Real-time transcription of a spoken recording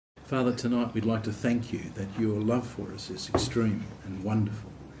Father, tonight we'd like to thank you that your love for us is extreme and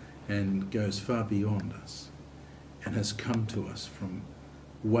wonderful and goes far beyond us and has come to us from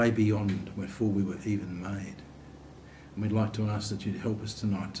way beyond before we were even made. And we'd like to ask that you'd help us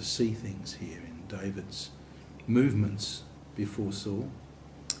tonight to see things here in David's movements before Saul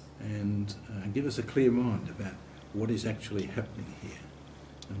and give us a clear mind about what is actually happening here.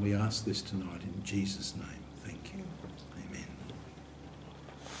 And we ask this tonight in Jesus' name. Thank you. Amen.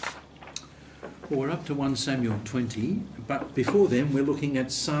 Well, we're up to 1 Samuel 20, but before then we're looking at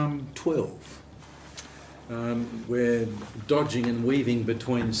Psalm 12. We're dodging and weaving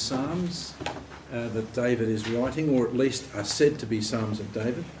between psalms that David is writing, or at least are said to be psalms of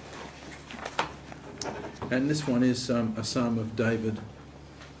David. And this one is a psalm of David,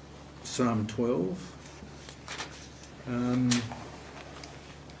 Psalm 12. And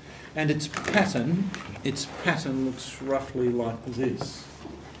its pattern looks roughly like this.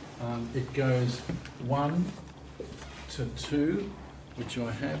 It goes 1 to 2, which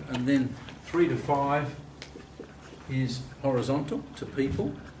I have, and then 3 to 5 is horizontal to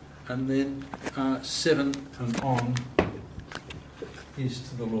people, and then 7 and on is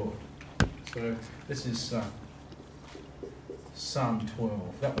to the Lord. So this is Psalm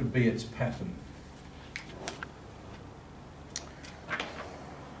 12. That would be its pattern.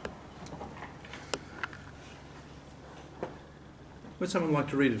 Would someone like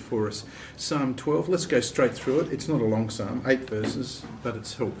to read it for us? Psalm 12. Let's go straight through it. It's not a long psalm, 8 verses, but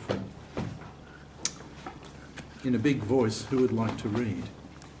it's helpful. In a big voice, who would like to read?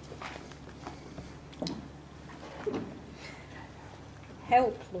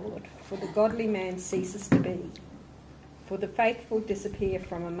 Help, Lord, for the godly man ceases to be, for the faithful disappear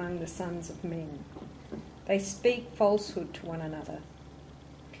from among the sons of men. They speak falsehood to one another.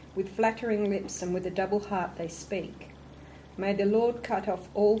 With flattering lips and with a double heart they speak. May the Lord cut off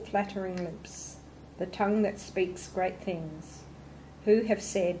all flattering lips, the tongue that speaks great things, who have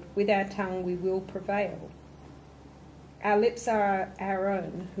said, with our tongue we will prevail. Our lips are our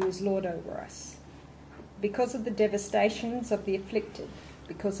own, who is Lord over us. Because of the devastations of the afflicted,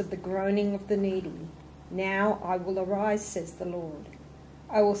 because of the groaning of the needy, now I will arise, says the Lord.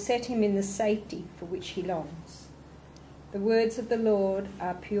 I will set him in the safety for which he longs. The words of the Lord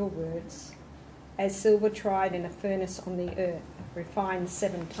are pure words, as silver tried in a furnace on the earth, refined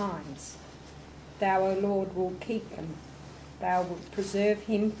 7 times. Thou, O Lord, will keep them. Thou wilt preserve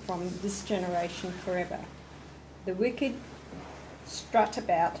him from this generation forever. The wicked strut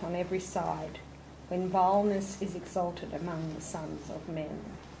about on every side, when vileness is exalted among the sons of men.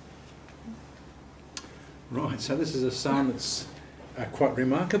 Right, so this is a psalm that's quite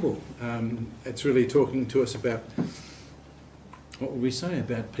remarkable. It's really talking to us about, what would we say,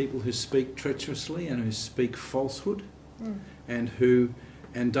 about people who speak treacherously and who speak falsehood,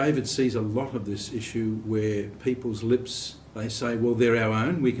 and David sees a lot of this issue where people's lips, they say, well, they're our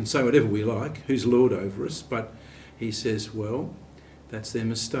own, we can say whatever we like, who's Lord over us, but he says, well, that's their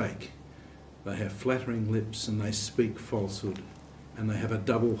mistake. They have flattering lips and they speak falsehood, and they have a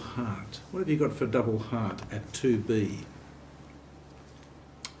double heart. What have you got for double heart at 2b?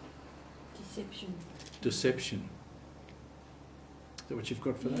 Deception. Deception. Is that what you've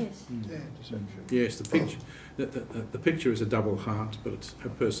got for that? Yes. Yeah, deception. Yes, the picture. The picture is a double heart, but it's, a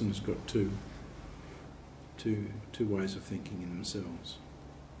person has got two ways of thinking in themselves.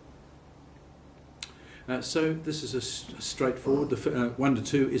 So this is a straightforward. The 1 to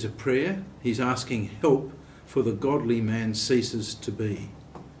 2 is a prayer. He's asking help, for the godly man ceases to be.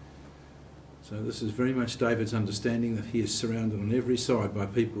 So this is very much David's understanding that he is surrounded on every side by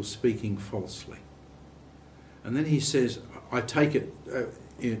people speaking falsely. And then he says, I take it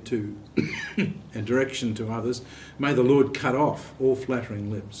to a direction to others, may the Lord cut off all flattering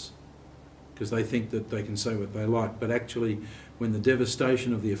lips, because they think that they can say what they like. But actually, when the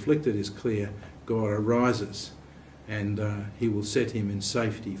devastation of the afflicted is clear, God arises and he will set him in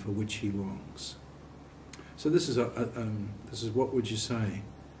safety for which he longs. So this is what would you say?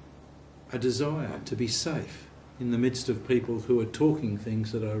 A desire to be safe in the midst of people who are talking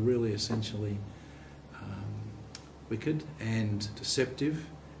things that are really essentially wicked and deceptive,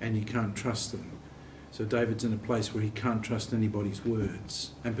 and you can't trust them. So David's in a place where he can't trust anybody's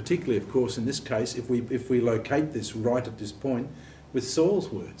words, and particularly, of course, in this case, if we locate this right at this point, with Saul's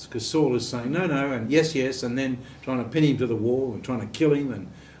words, because Saul is saying no, no, and yes, yes, and then trying to pin him to the wall and trying to kill him,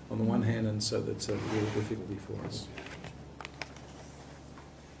 and on the one hand, and so that's a real difficulty for us.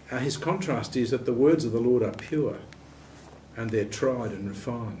 His contrast is that the words of the Lord are pure, and they're tried and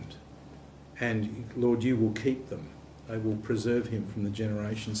refined, and Lord, you will keep them. They will preserve him from the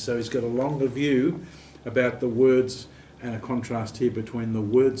generations. So he's got a longer view about the words and a contrast here between the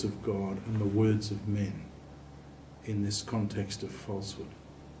words of God and the words of men in this context of falsehood.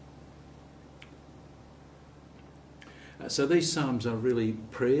 So these psalms are really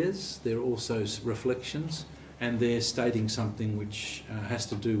prayers, they're also reflections, and they're stating something which has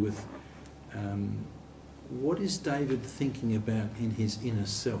to do with what is David thinking about in his inner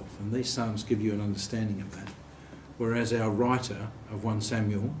self, and these psalms give you an understanding of that. Whereas our writer of 1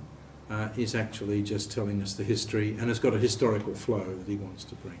 Samuel is actually just telling us the history, and has got a historical flow that he wants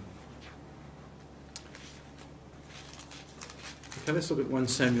to bring. Okay, let's look at 1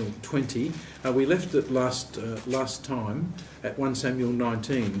 Samuel 20. We left it last time at 1 Samuel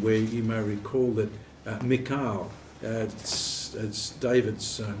 19, where you may recall that Michal, it's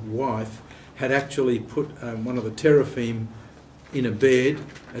David's wife, had actually put one of the teraphim in a bed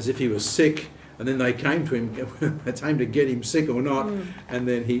as if he was sick, and then they came to him, it's aimed to get him sick or not, and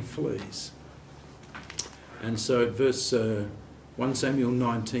then he flees. And so at verse 1 Samuel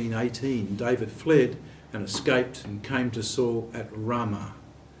 19:18, David fled and escaped and came to Saul at Ramah.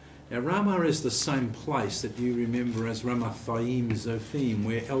 Now Ramah is the same place that you remember as Ramathaim Zophim,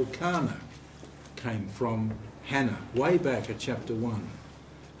 where Elkanah came from Hannah, way back at chapter 1.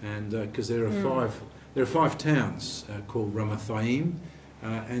 And because there are five towns called Ramathaim,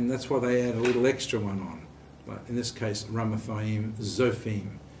 and that's why they add a little extra one on. But in this case, Ramathaim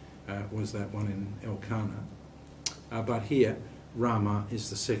Zophim was that one in Elkanah. But here, Ramah is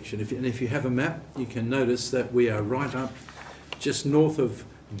the section. If you have a map, you can notice that we are right up just north of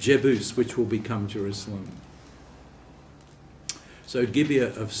Jebus, which will become Jerusalem. So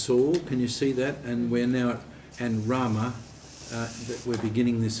Gibeah of Saul, can you see that? And we're now at Ramah, that we're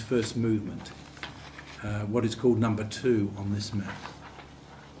beginning this first movement, what is called number 2 on this map,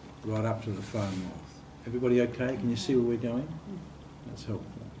 right up to the far north. Everybody okay? Can you see where we're going? That's helpful.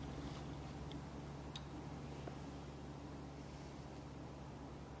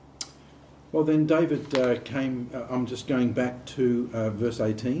 Well then David came, I'm just going back to verse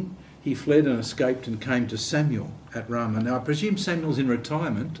 18. He fled and escaped and came to Samuel at Ramah. Now I presume Samuel's in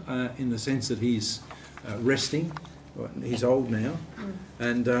retirement in the sense that he's resting. He's old now.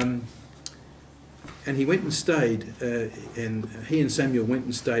 And he went and stayed, and he and Samuel went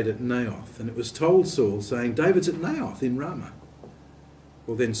and stayed at Naioth. And it was told Saul, saying, David's at Naioth in Ramah.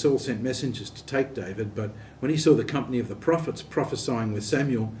 Well then Saul sent messengers to take David, but when he saw the company of the prophets prophesying with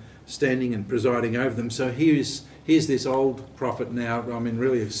Samuel, standing and presiding over them. So here's this old prophet now, I mean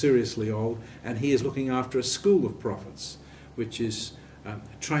really seriously old, and he is looking after a school of prophets, which is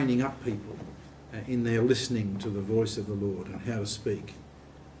training up people in their listening to the voice of the Lord and how to speak.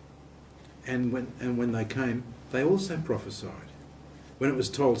 And when they came, they also prophesied. When it was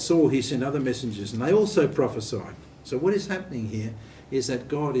told Saul, he sent other messengers, and they also prophesied. So what is happening here is that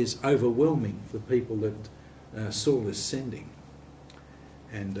God is overwhelming the people that Saul is sending.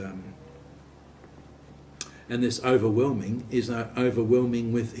 And this overwhelming is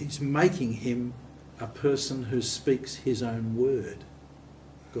overwhelming with, he's making him a person who speaks his own word,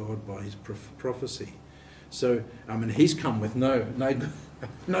 God by his prophecy. So, I mean, he's come with no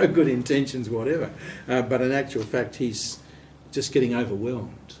good intentions whatever, but in actual fact he's just getting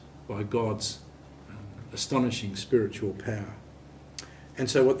overwhelmed by God's astonishing spiritual power. And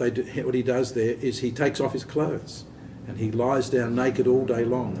so what he does there is he takes off his clothes, and he lies down naked all day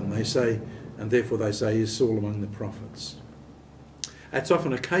long, and therefore they say he's Saul among the prophets. It's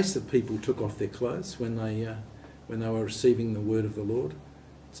often a case that people took off their clothes when they were receiving the word of the Lord.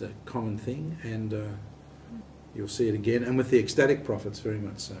 It's a common thing, and you'll see it again. And with the ecstatic prophets, very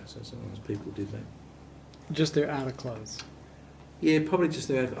much so. So sometimes people did that. Just their outer clothes. Yeah, probably just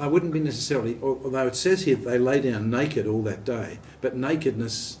their outer. I wouldn't be necessarily, although it says here they lay down naked all that day, but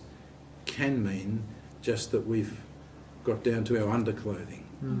nakedness can mean just that we've got down to our underclothing,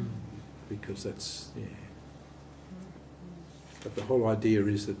 because that's, yeah. But the whole idea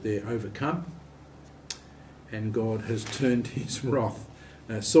is that they're overcome, and God has turned his wrath,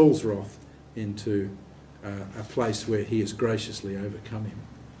 Saul's wrath, into a place where he has graciously overcome him.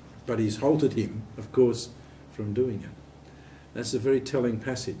 But he's halted him, of course, from doing it. That's a very telling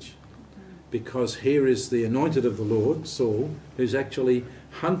passage, because here is the anointed of the Lord, Saul, who's actually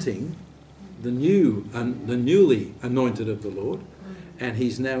hunting the newly anointed of the Lord, and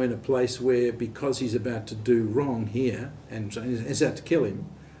he's now in a place where, because he's about to do wrong here and is out to kill him,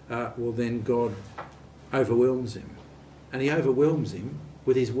 well then God overwhelms him, and he overwhelms him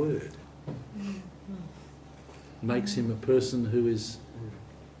with his word, makes him a person who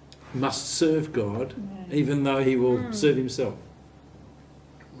must serve God, even though he will serve himself.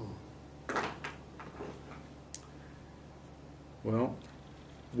 Well,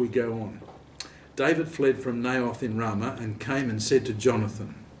 we go on. David fled from Naioth in Ramah and came and said to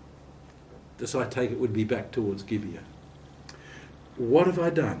Jonathan, this I take it would be back towards Gibeah, what have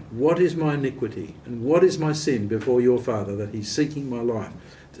I done? What is my iniquity? And what is my sin before your father that he's seeking my life?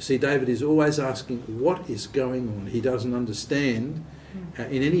 See, David is always asking what is going on. He doesn't understand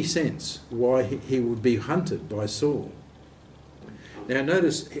in any sense why he would be hunted by Saul. Now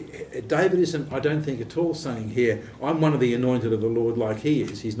notice, David isn't, I don't think at all saying here, I'm one of the anointed of the Lord like he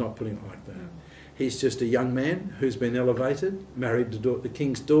is. He's not putting it like that. He's just a young man who's been elevated, married to the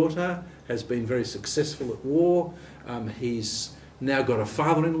king's daughter, has been very successful at war. He's now got a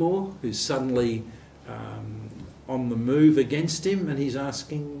father-in-law who's suddenly on the move against him, and he's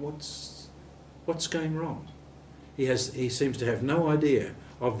asking, what's going wrong? He seems to have no idea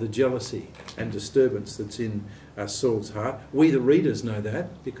of the jealousy and disturbance that's in Saul's heart. We, the readers, know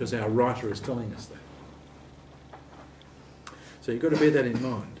that because our writer is telling us that. So you've got to bear that in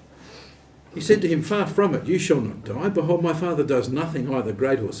mind. He said to him, far from it, you shall not die. Behold, my father does nothing either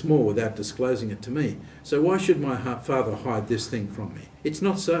great or small without disclosing it to me. So why should my father hide this thing from me? It's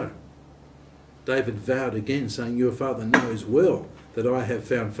not so. David vowed again, saying, your father knows well that I have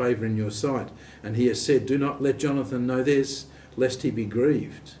found favour in your sight. And he has said, do not let Jonathan know this, lest he be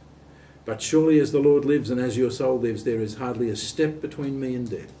grieved. But surely as the Lord lives and as your soul lives, there is hardly a step between me and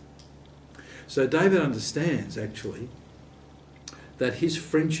death. So David understands, actually, that his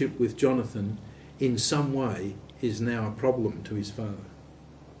friendship with Jonathan in some way is now a problem to his father,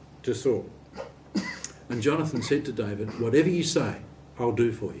 to Saul. And Jonathan said to David, whatever you say, I'll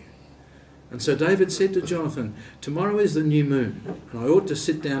do for you. And so David said to Jonathan, tomorrow is the new moon, and I ought to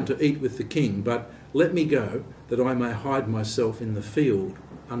sit down to eat with the king, but let me go, that I may hide myself in the field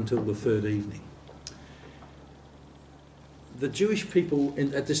until the third evening. The Jewish people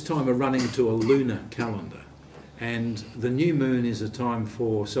at this time are running to a lunar calendar. And the new moon is a time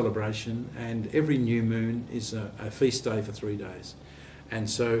for celebration, and every new moon is a feast day for 3 days. And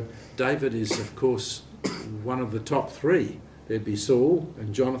so David is, of course, one of the top three. There'd be Saul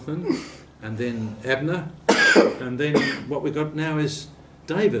and Jonathan, and then Abner, and then what we've got now is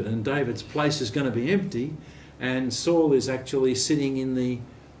David, and David's place is going to be empty, and Saul is actually sitting in the,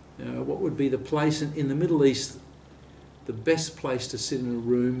 what would be the place in the Middle East. The best place to sit in a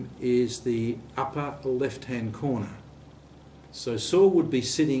room is the upper left-hand corner. So Saul would be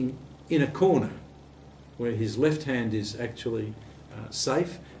sitting in a corner where his left hand is actually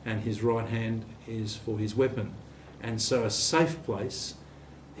safe and his right hand is for his weapon. And so a safe place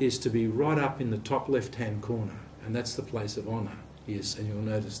is to be right up in the top left-hand corner, and that's the place of honour. Yes, and you'll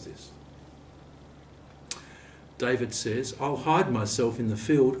notice this. David says, I'll hide myself in the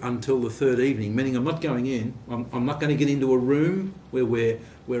field until the third evening, meaning I'm not going in. I'm not going to get into a room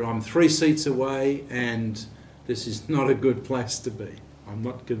where I'm 3 seats away and this is not a good place to be. I'm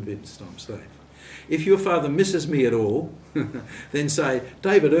not convinced I'm safe. If your father misses me at all, then say,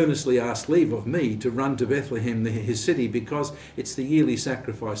 David earnestly asked leave of me to run to Bethlehem, his city, because it's the yearly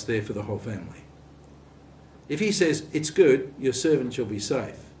sacrifice there for the whole family. If he says, it's good, your servant shall be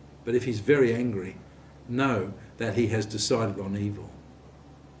safe. But if he's very angry, know that he has decided on evil.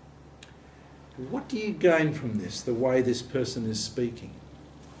 What do you gain from this, the way this person is speaking?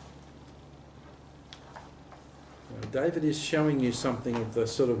 Well, David is showing you something of the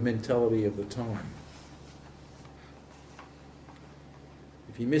sort of mentality of the time.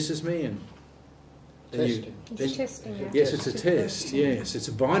 If he misses me and... It's testing. Yes, it's a test. Yes, it's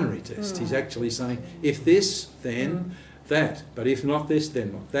a binary test. He's actually saying, if this, then that. But if not this,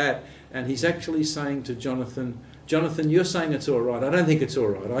 then not that. And he's actually saying to Jonathan, Jonathan, you're saying it's all right. I don't think it's all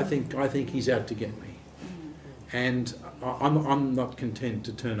right. I think he's out to get me. And I'm not content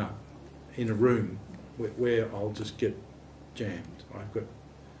to turn up in a room where I'll just get jammed. I've got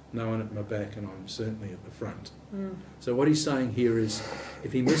no one at my back and I'm certainly at the front. So what he's saying here is,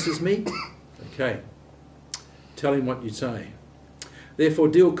 if he misses me, okay, tell him what you say. Therefore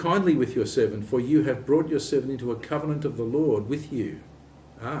deal kindly with your servant, for you have brought your servant into a covenant of the Lord with you.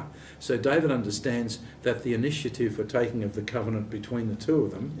 So David understands that the initiative for taking of the covenant between the two of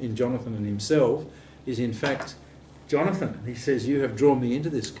them, in Jonathan and himself, is in fact Jonathan. He says, you have drawn me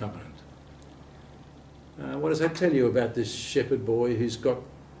into this covenant. What does that tell you about this shepherd boy who's got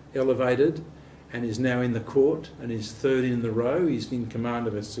elevated and is now in the court and is third in the row? He's in command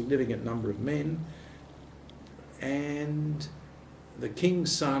of a significant number of men. And the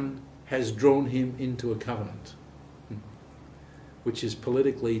king's son has drawn him into a covenant, which is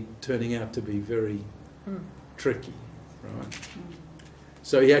politically turning out to be very tricky, right?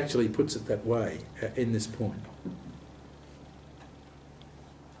 So he actually puts it that way in this point.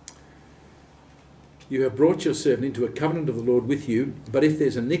 You have brought your servant into a covenant of the Lord with you, but if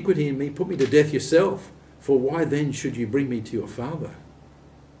there's iniquity in me, put me to death yourself, for why then should you bring me to your father?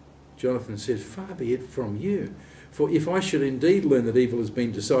 Jonathan said, far be it from you, for if I should indeed learn that evil has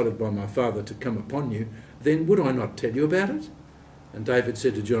been decided by my father to come upon you, then would I not tell you about it? And David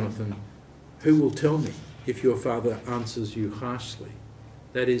said to Jonathan, who will tell me if your father answers you harshly?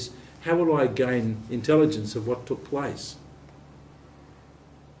 That is, how will I gain intelligence of what took place?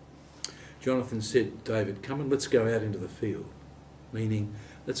 Jonathan said to David, come and let's go out into the field, meaning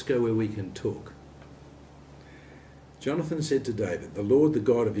let's go where we can talk. Jonathan said to David, the Lord, the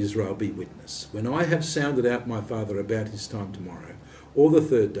God of Israel, be witness. When I have sounded out my father about his time tomorrow, or the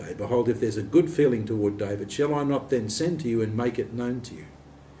third day, behold, if there's a good feeling toward David, shall I not then send to you and make it known to you?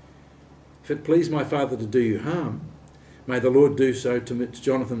 If it please my father to do you harm, may the Lord do so to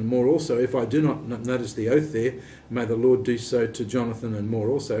Jonathan and more also. If I do not, notice the oath there, may the Lord do so to Jonathan and more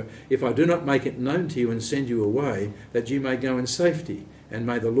also. If I do not make it known to you and send you away, that you may go in safety, and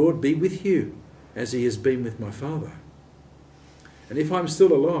may the Lord be with you, as he has been with my father. And if I am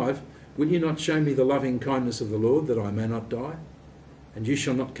still alive, will you not show me the loving kindness of the Lord, that I may not die? And you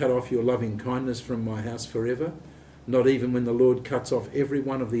shall not cut off your loving kindness from my house forever, not even when the Lord cuts off every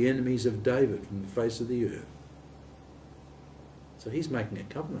one of the enemies of David from the face of the earth. So he's making a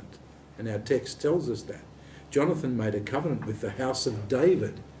covenant, and our text tells us that. Jonathan made a covenant with the house of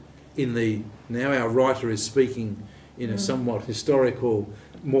David. Now our writer is speaking in a somewhat historical,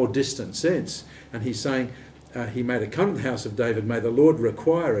 more distant sense, and he's saying, he made a covenant with the house of David, may the Lord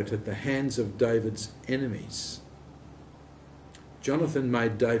require it at the hands of David's enemies. Jonathan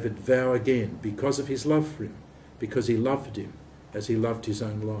made David vow again because of his love for him, because he loved him as he loved his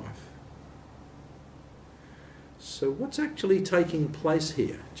own life. So what's actually taking place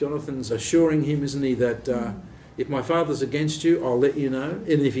here? Jonathan's assuring him, isn't he, that if my father's against you, I'll let you know, and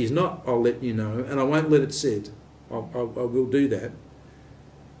if he's not, I'll let you know, and I won't let it sit. I will do that.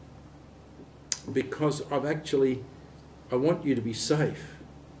 Because I want you to be safe.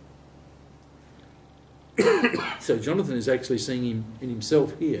 So Jonathan is actually seeing him in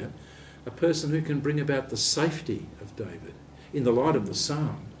himself here, a person who can bring about the safety of David. In the light of the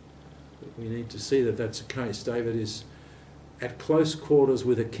psalm, we need to see that that's the case. David is at close quarters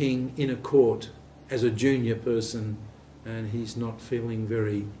with a king in a court as a junior person, and he's not feeling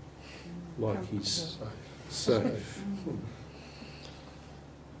very like he's safe.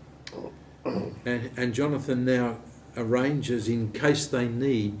 And Jonathan now arranges, in case they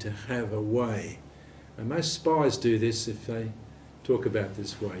need, to have a way. And most spies do this if they talk about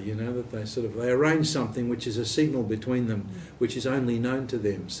this way, you know, that they arrange something which is a signal between them, which is only known to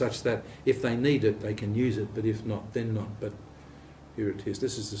them, such that if they need it, they can use it, but if not, then not. But here it is.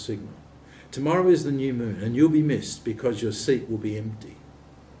 This is the signal. Tomorrow is the new moon, and you'll be missed because your seat will be empty.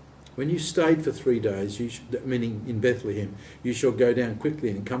 When you stayed for 3 days, meaning in Bethlehem, you shall go down quickly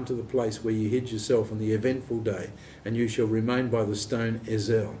and come to the place where you hid yourself on the eventful day, and you shall remain by the stone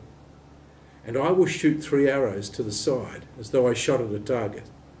Ezel. And I will shoot 3 arrows to the side, as though I shot at a target.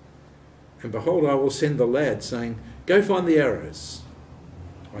 And behold, I will send the lad, saying, go find the arrows.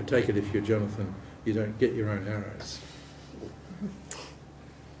 I take it if you're Jonathan, you don't get your own arrows.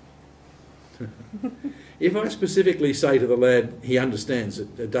 If I specifically say to the lad, he understands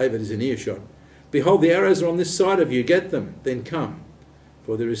that David is in earshot, behold, the arrows are on this side of you, get them, then come,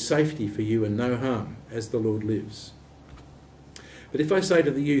 for there is safety for you and no harm, as the Lord lives. But if I say to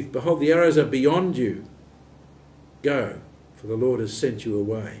the youth, behold, the arrows are beyond you, go, for the Lord has sent you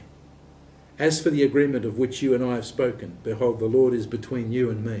away. As for the agreement of which you and I have spoken, behold, the Lord is between you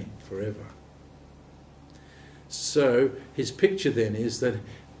and me forever. So his picture then is that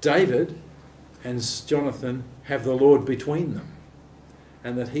David and Jonathan have the Lord between them,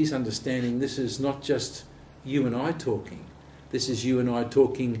 and that he's understanding this is not just you and I talking, this is you and I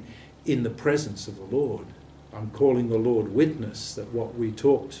talking in the presence of the Lord. I'm calling the Lord witness that what we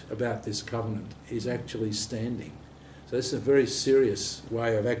talked about this covenant is actually standing. So this is a very serious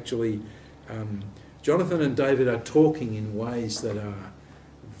way of actually, Jonathan and David are talking in ways that are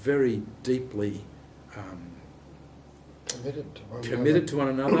very deeply committed to one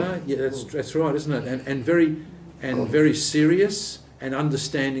another. Yeah, that's right, isn't it? And very serious, and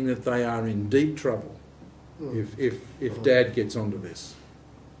understanding that they are in deep trouble if Dad gets onto this.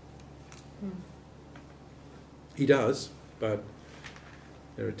 He does, but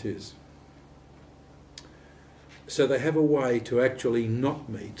there it is. So they have a way to actually not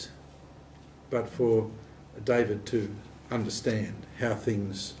meet, but for David to understand how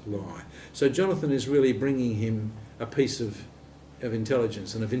things lie. So Jonathan is really bringing him a piece of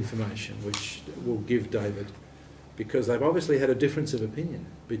intelligence and of information which will give David because they've obviously had a difference of opinion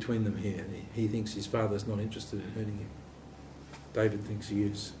between them here. He thinks his father's not interested in hurting him. David thinks he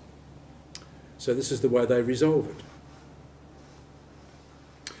is. So this is the way they resolve it.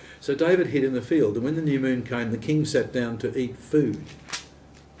 So David hid in the field, and when the new moon came, the king sat down to eat food.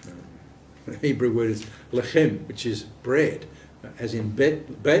 The Hebrew word is lechem, which is bread, as in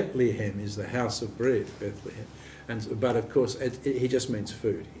Bethlehem is the house of bread, Bethlehem. But of course, he just means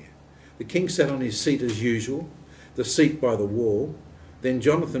food here. The king sat on his seat as usual, the seat by the wall. Then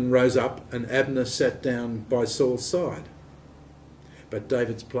Jonathan rose up, and Abner sat down by Saul's side. But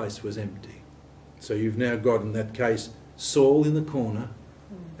David's place was empty. So you've now got, in that case, Saul in the corner,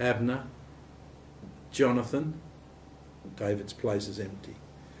 Abner, Jonathan. David's place is empty.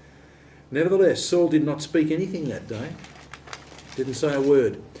 Nevertheless, Saul did not speak anything that day. Didn't say a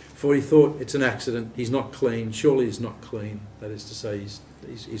word. For he thought, it's an accident, he's not clean, surely he's not clean. That is to say,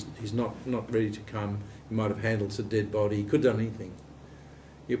 he's not ready to come. He might have handled a dead body, he could have done anything.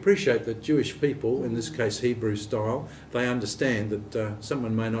 You appreciate that Jewish people, in this case Hebrew style, they understand that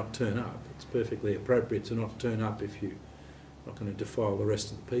someone may not turn up. It's perfectly appropriate to not turn up if you're not going to defile the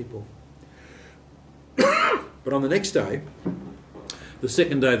rest of the people. But on the next day, the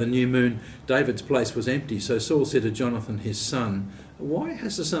second day of the new moon, David's place was empty. So Saul said to Jonathan, his son, why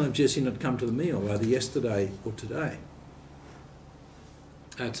has the son of Jesse not come to the meal, either yesterday or today?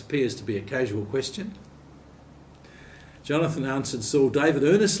 It appears to be a casual question. Jonathan answered Saul, David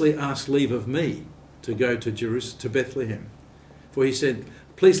earnestly asked leave of me to go to Bethlehem. For he said,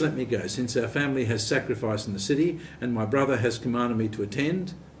 please let me go, since our family has sacrificed in the city, and my brother has commanded me to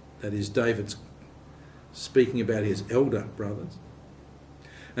attend. That is David's speaking about his elder brothers.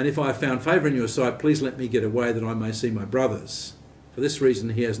 And if I have found favour in your sight, please let me get away that I may see my brothers. For this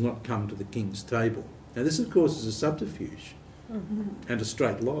reason he has not come to the king's table. Now this, of course, is a subterfuge and a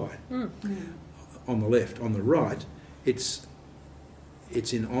straight lie. On the left. On the right, it's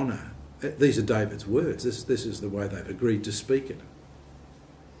in honour. These are David's words. This is the way they've agreed to speak it.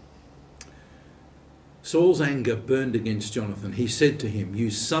 Saul's anger burned against Jonathan. He said to him, you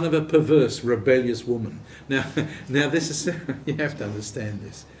son of a perverse, rebellious woman. Now this is, you have to understand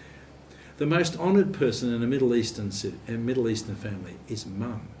this. The most honoured person in a Middle Eastern family is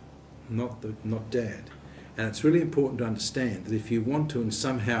mum, not dad. And it's really important to understand that if you want to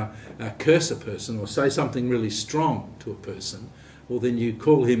somehow curse a person or say something really strong to a person, well then you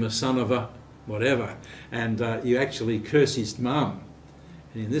call him a son of a whatever, and you actually curse his mum.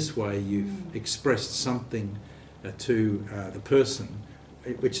 And in this way you've expressed something to the person,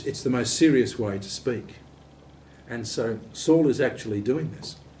 which it's the most serious way to speak. And so Saul is actually doing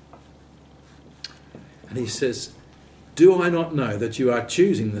this. And he says, do I not know that you are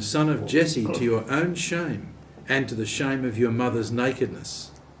choosing the son of Jesse to your own shame and to the shame of your mother's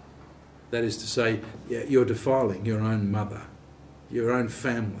nakedness? That is to say, you're defiling your own mother, your own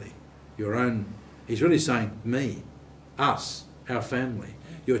family, your own... He's really saying me, us, our family.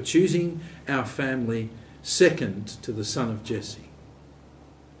 You're choosing our family second to the son of Jesse.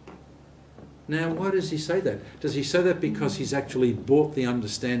 Now, why does he say that? Does he say that because he's actually bought the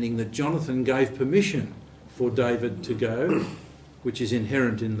understanding that Jonathan gave permission for David to go, which is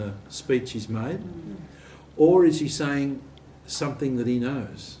inherent in the speech he's made? Or is he saying something that he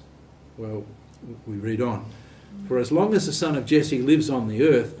knows? Well, we read on. For as long as the son of Jesse lives on the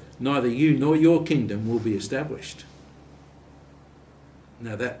earth, neither you nor your kingdom will be established.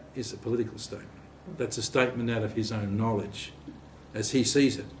 Now that is a political statement. That's a statement out of his own knowledge, as he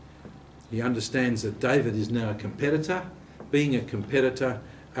sees it. He understands that David is now a competitor. Being a competitor,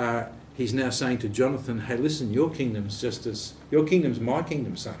 he's now saying to Jonathan, hey listen, your kingdom's my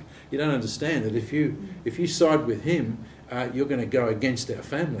kingdom, son. You don't understand that if you side with him, you're going to go against our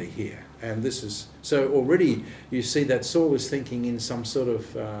family here. And this is, so already you see that Saul is thinking in some sort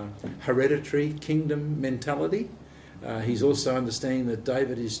of hereditary kingdom mentality. He's also understanding that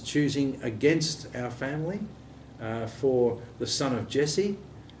David is choosing against our family for the son of Jesse.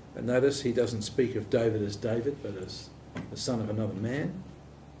 And notice he doesn't speak of David as David, but as the son of another man.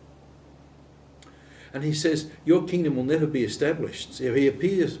 And he says, your kingdom will never be established. So he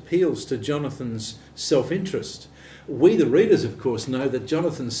appeals to Jonathan's self-interest. We, the readers, of course, know that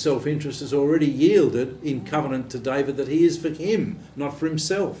Jonathan's self-interest has already yielded in covenant to David that he is for him, not for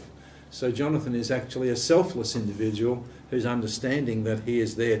himself. So Jonathan is actually a selfless individual who's understanding that he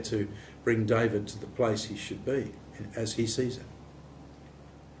is there to bring David to the place he should be, as he sees it.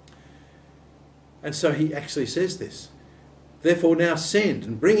 And so he actually says this, therefore now send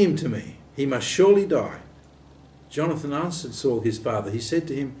and bring him to me. He must surely die. Jonathan answered Saul his father. He said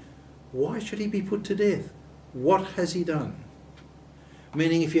to him, why should he be put to death? What has he done?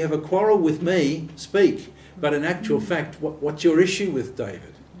 meaning if you have a quarrel with me, speak. But in actual fact, what's your issue with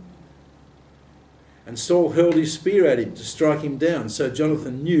David? And Saul hurled his spear at him to strike him down. So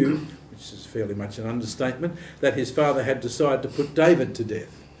Jonathan knew, which is fairly much an understatement, that his father had decided to put David to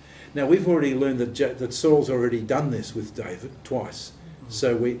death. Now we've already learned that Saul's already done this with David twice.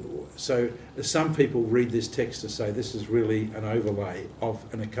 So some people read this text to say this is really an overlay of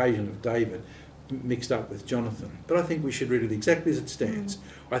an occasion of David mixed up with Jonathan. But I think we should read it exactly as it stands.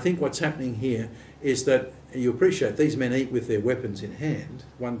 I think what's happening here is that you appreciate these men eat with their weapons in hand.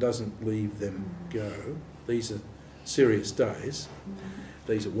 One doesn't leave them go. These are serious days.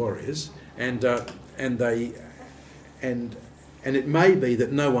 These are warriors, and it may be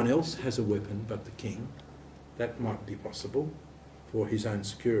that no one else has a weapon but the king. That might be possible for his own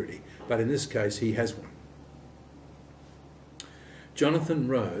security, but in this case he has one. Jonathan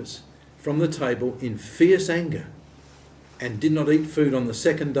rose from the table in fierce anger and did not eat food on the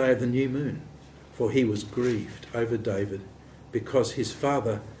second day of the new moon, for he was grieved over David because his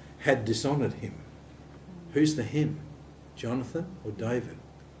father had dishonoured him. Who's the him? Jonathan or David?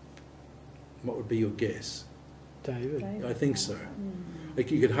 What would be your guess? David. I think so.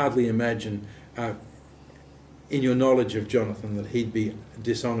 Like you could hardly imagine in your knowledge of Jonathan that he'd be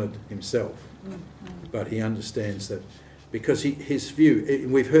dishonoured himself. But he understands that because his view,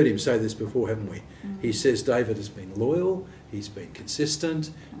 we've heard him say this before, haven't we? He says David has been loyal, he's been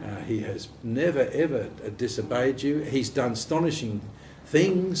consistent, he has never ever disobeyed you, he's done astonishing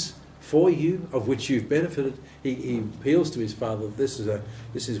things for you of which you've benefited. He appeals to his father, this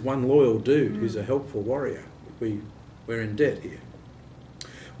is one loyal dude who's a helpful warrior. We're in debt here.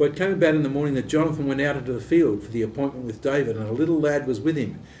 Well, it came about in the morning that Jonathan went out into the field for the appointment with David, and a little lad was with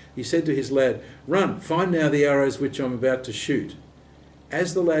him. He said to his lad, "Run, find now the arrows which I'm about to shoot."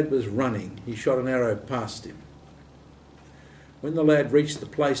 As the lad was running, he shot an arrow past him. When the lad reached the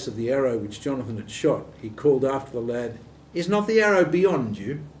place of the arrow which Jonathan had shot, he called after the lad, "Is not the arrow beyond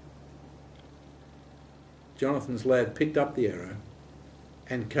you?" Jonathan's lad picked up the arrow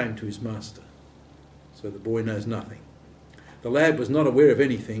and came to his master. So the boy knows nothing. The lad was not aware of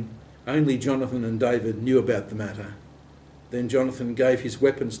anything, only Jonathan and David knew about the matter. Then Jonathan gave his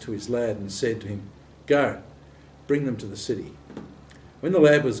weapons to his lad and said to him, "Go, bring them to the city." When the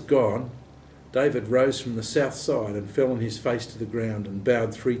lad was gone, David rose from the south side and fell on his face to the ground and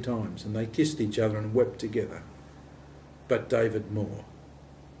bowed 3 times, and they kissed each other and wept together. But David more.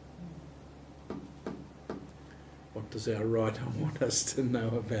 What does our writer want us to know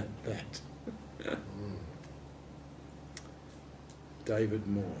about that? David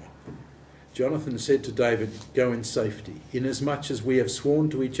more. Jonathan said to David, "Go in safety, inasmuch as we have sworn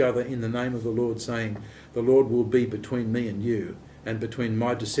to each other in the name of the Lord, saying, 'The Lord will be between me and you, and between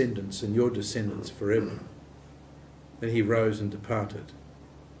my descendants and your descendants forever.'" Then he rose and departed,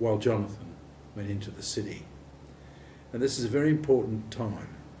 while Jonathan went into the city. And this is a very important time,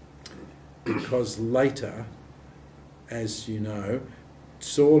 because later, as you know,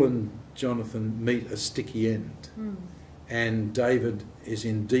 Saul and Jonathan meet a sticky end. And David is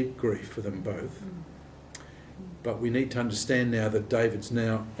in deep grief for them both. But we need to understand now that David's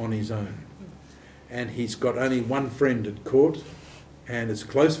now on his own. And he's got only one friend at court, and it's a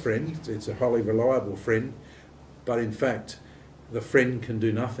close friend, it's a highly reliable friend, but in fact the friend can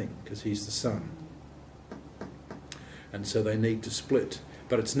do nothing because he's the son. And so they need to split.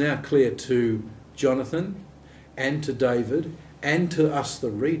 But it's now clear to Jonathan and to David and to us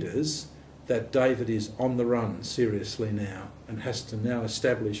the readers that David is on the run seriously now and has to now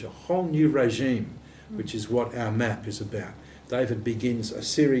establish a whole new regime, which is what our map is about. David begins a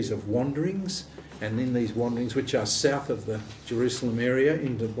series of wanderings, and in these wanderings, which are south of the Jerusalem area,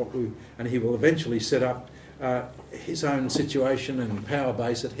 and he will eventually set up his own situation and power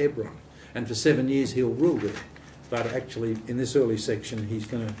base at Hebron. And for 7 years he'll rule there. But actually, in this early section, he's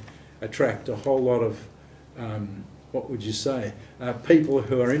going to attract a whole lot of what would you say, people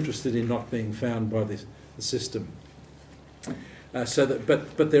who are interested in not being found by the system.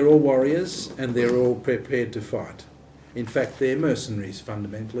 But they're all warriors and they're all prepared to fight. In fact, they're mercenaries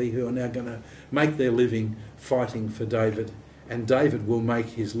fundamentally who are now going to make their living fighting for David, and David will make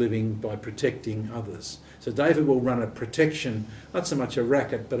his living by protecting others. So David will run a protection, not so much a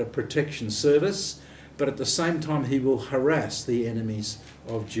racket, but a protection service, but at the same time he will harass the enemies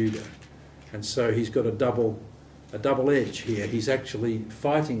of Judah. And so he's got a double edge here. He's actually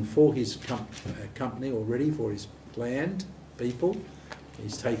fighting for his company already, for his land, people.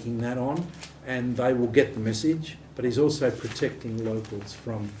 He's taking that on, and they will get the message, but he's also protecting locals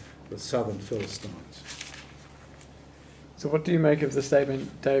from the southern Philistines. So what do you make of the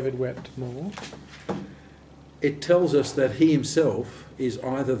statement, David wept more? it tells us that he himself is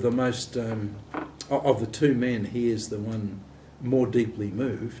either the most, of the two men, he is the one more deeply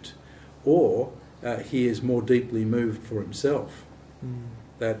moved, or he is more deeply moved for himself.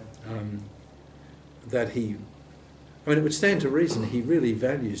 That he, I mean, it would stand to reason he really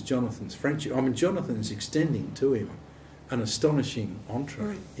values Jonathan's friendship. I mean, Jonathan is extending to him an astonishing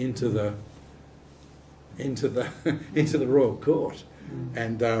entree into the royal court,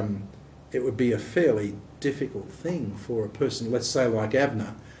 and it would be a fairly difficult thing for a person, let's say like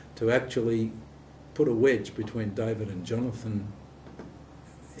Abner, to actually put a wedge between David and Jonathan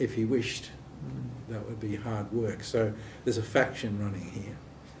if he wished. That would be hard work. So there's a faction running here.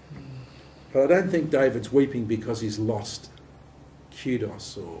 But I don't think David's weeping because he's lost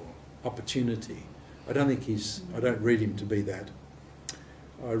kudos or opportunity. I don't read him to be that.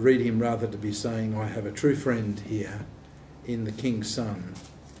 I read him rather to be saying, I have a true friend here in the king's son,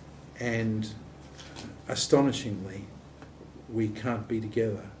 and astonishingly, we can't be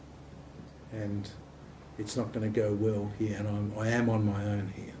together, and it's not going to go well here, and I am on my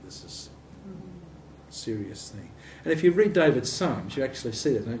own here. This is a serious thing. And if you read David's Psalms, you actually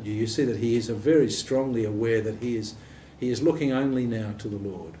see that, don't you? You see that he is very strongly aware that he is looking only now to the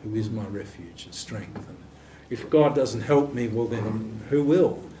Lord, who is my refuge and strength. And if God doesn't help me, well then who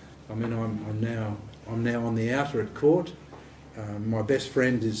will? I mean, I'm now on the outer at court. My best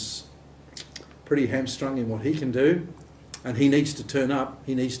friend is pretty hamstrung in what he can do, and he needs to turn up.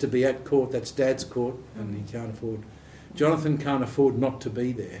 He needs to be at court. That's Dad's court, and he can't afford. Jonathan can't afford not to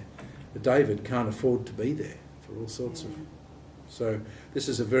be there. But David can't afford to be there for all sorts of. So this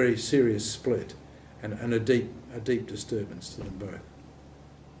is a very serious split, and a deep disturbance to them both.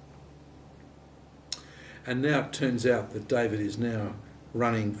 And now it turns out that David is now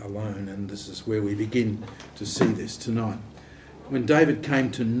running alone, and this is where we begin to see this tonight. When David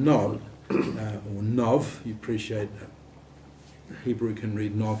came to Nob, or Nov, you appreciate Hebrew can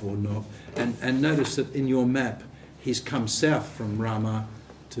read Nov or Nob, and notice that in your map he's come south from Ramah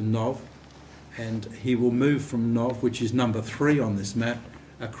to Nov, and he will move from Nov, which is number 3 on this map,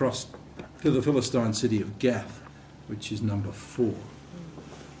 across to the Philistine city of Gath, which is number 4.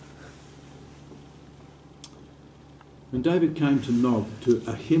 When David came to Nob, to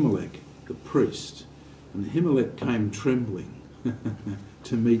Ahimelech the priest, and Ahimelech came trembling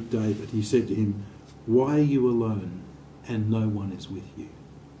to meet David, he said to him, "Why are you alone and no one is with you?"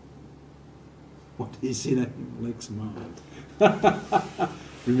 What is in Ahimelech's mind?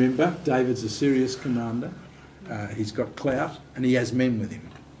 Remember, David's a serious commander. He's got clout and he has men with him,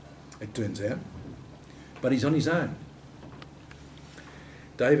 it turns out. But he's on his own.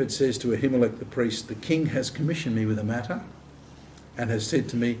 David says to Ahimelech the priest, "The king has commissioned me with a matter and has said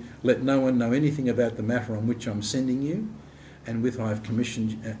to me, 'Let no one know anything about the matter on which I'm sending you and with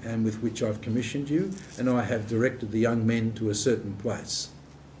which I've commissioned you, and I have directed the young men to a certain place.'"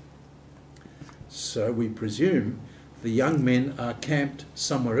 So we presume the young men are camped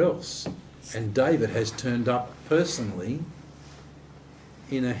somewhere else, and David has turned up personally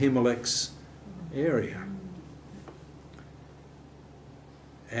in Ahimelech's area.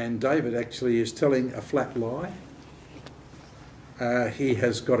 And David actually is telling a flat lie. He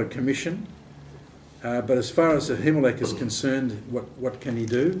has got a commission, but as far as Ahimelech is concerned, what can he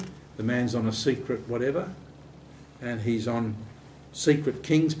do? The man's on a secret whatever, and he's on secret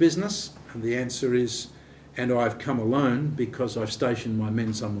king's business, and the answer is, "And I've come alone because I've stationed my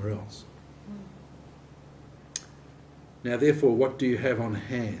men somewhere else." Now therefore, what do you have on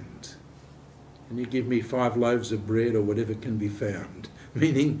hand? Can you give me 5 loaves of bread or whatever can be found?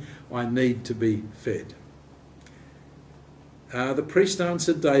 Meaning, I need to be fed. The priest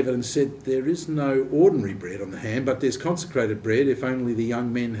answered David and said, "There is no ordinary bread on the hand, but there's consecrated bread if only the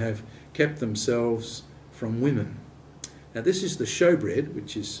young men have kept themselves from women." Now this is the showbread,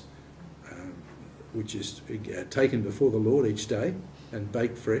 which is taken before the Lord each day and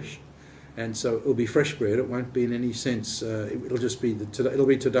baked fresh. And so it'll be fresh bread. It won't be in any sense, it'll just be it'll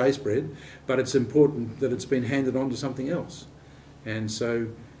be today's bread, but it's important that it's been handed on to something else. And so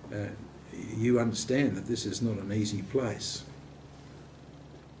you understand that this is not an easy place.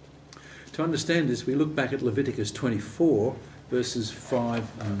 To understand this, we look back at Leviticus 24, verses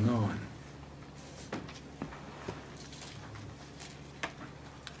 5 and 9.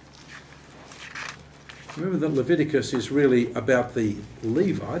 Remember that Leviticus is really about the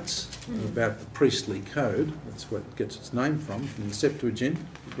Levites, about the priestly code. That's what it gets its name from the Septuagint,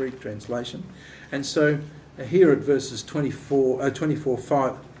 the Greek translation. And so here at verses Leviticus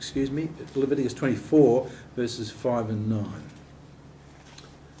 24, verses 5 and 9.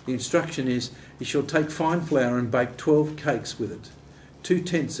 The instruction is, "You shall take fine flour and bake 12 cakes with it.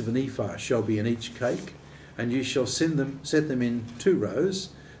 2/10 of an ephah shall be in each cake. And you shall set them in 2 rows,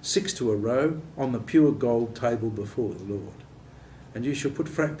 6 to a row, on the pure gold table before the Lord. And you shall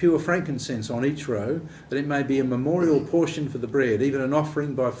put pure frankincense on each row, that it may be a memorial portion for the bread, even an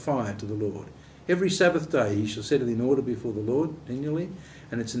offering by fire to the Lord. Every Sabbath day he shall set it in order before the Lord annually,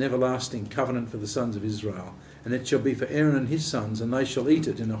 and it's an everlasting covenant for the sons of Israel. And it shall be for Aaron and his sons, and they shall eat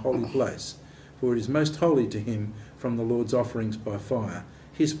it in a holy place. For it is most holy to him from the Lord's offerings by fire,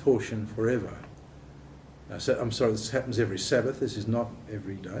 his portion forever. This happens every Sabbath, this is not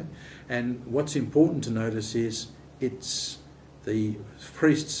every day. And what's important to notice is the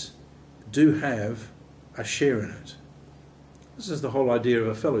priests do have a share in it. This is the whole idea of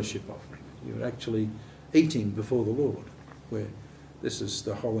a fellowship offering. You're actually eating before the Lord, where this is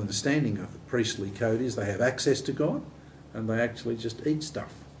the whole understanding of the priestly code is they have access to God and they actually just eat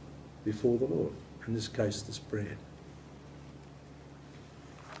stuff before the Lord. In this case, this bread.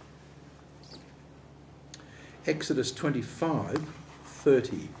 Exodus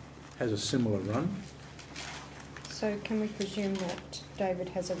 25:30 has a similar run. So can we presume that David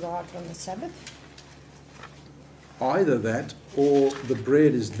has arrived on the Sabbath? Either that or the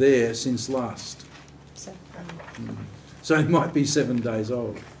bread is there since last. So it might be 7 days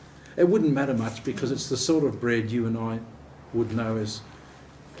old. It wouldn't matter much because it's the sort of bread you and I would know as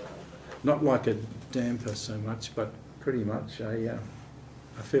not like a damper so much, but pretty much a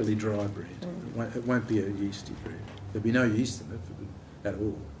fairly dry bread. It won't be a yeasty bread. There'll be no yeast in it at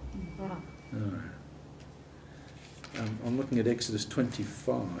all. No. I'm looking at Exodus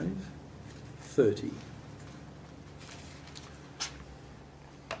 25:30.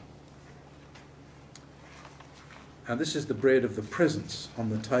 Now this is the bread of the presence on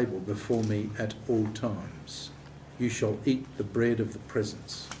the table before me at all times. You shall eat the bread of the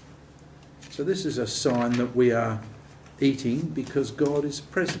presence. So this is a sign that we are eating because God is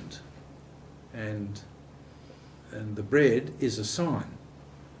present. And the bread is a sign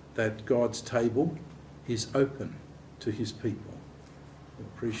that God's table is open to his people. I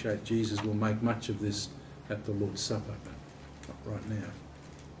appreciate Jesus will make much of this at the Lord's Supper, but not right now.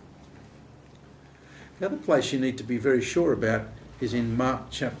 The other place you need to be very sure about is in Mark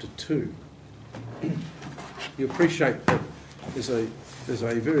chapter 2. You appreciate that there's a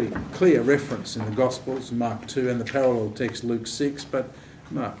very clear reference in the Gospels, Mark 2, and the parallel text Luke 6, but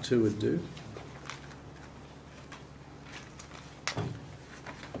Mark 2 would do.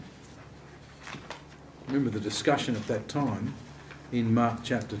 Remember the discussion at that time in Mark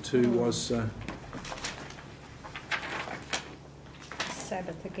chapter 2 was...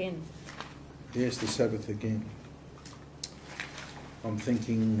 Sabbath again. Yes, the Sabbath again. I'm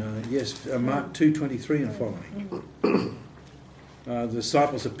thinking, Mark 2:23 and following. The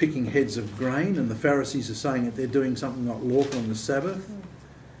disciples are picking heads of grain and the Pharisees are saying that they're doing something not lawful on the Sabbath.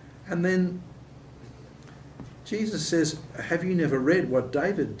 And then Jesus says, have you never read what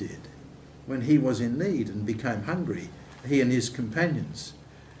David did when he was in need and became hungry, he and his companions?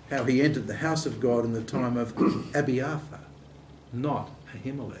 How he entered the house of God in the time of Abiathar, not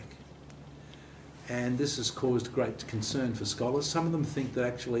Ahimelech. And this has caused great concern for scholars. Some of them think that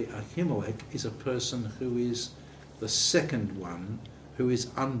actually Ahimelech is a person who is the second one who is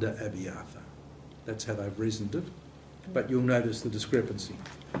under Abiathar. That's how they've reasoned it. But you'll notice the discrepancy,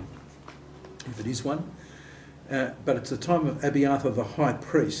 if it is one. But it's the time of Abiathar the high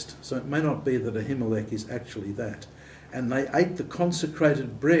priest, so it may not be that Ahimelech is actually that. And they ate the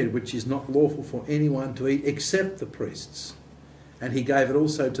consecrated bread, which is not lawful for anyone to eat except the priests. And he gave it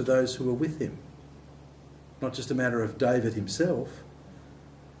also to those who were with him. Not just a matter of David himself,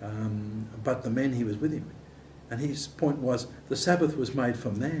 but the men he was with him. And his point was, the Sabbath was made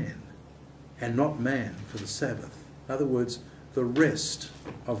for man, and not man for the Sabbath. In other words, the rest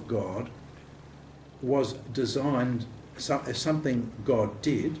of God was designed as something God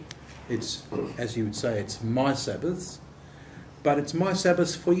did. It's, as you would say, it's my Sabbaths, but it's my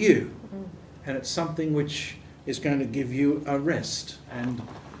Sabbaths for you. And it's something which is going to give you a rest and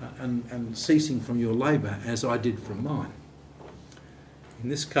ceasing from your labour as I did from mine. In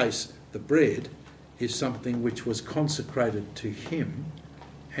this case, the bread is something which was consecrated to him,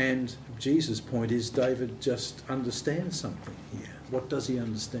 and Jesus' point is David just understands something here. What does he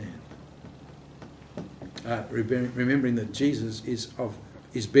understand? Remembering that Jesus is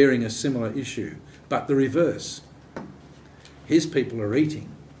bearing a similar issue, but the reverse. His people are eating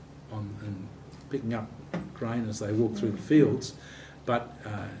and picking up grain as they walk through the fields, but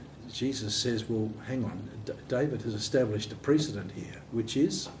Jesus says, well, hang on, David has established a precedent here, which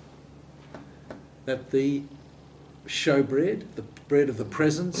is that the showbread, the bread of the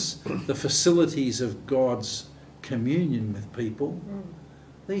presence, the facilities of God's communion with people,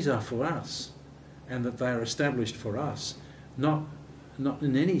 these are for us. and that they are established for us, not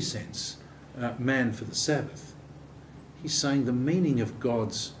in any sense man for the Sabbath. He's saying the meaning of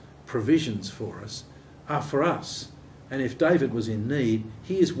God's provisions for us are for us. And if David was in need,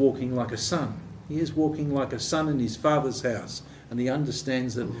 he is walking like a son. He is walking like a son in his father's house, and he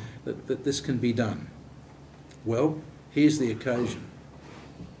understands that this can be done. Well, here's the occasion.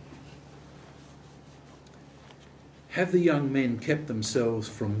 Have the young men kept themselves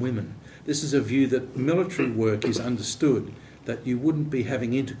from women? This is a view that military work is understood, that you wouldn't be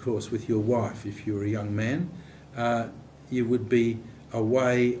having intercourse with your wife if you were a young man. You would be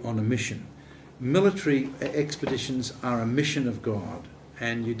away on a mission. Military expeditions are a mission of God,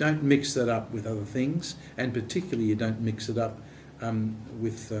 and you don't mix that up with other things, and particularly you don't mix it up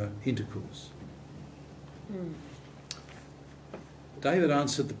with intercourse. David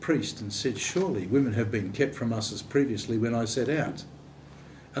answered the priest and said, "Surely women have been kept from us as previously when I set out,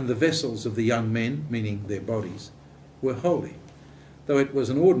 and the vessels of the young men," meaning their bodies, "were holy, though it was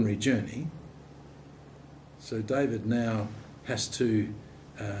an ordinary journey." So David now has to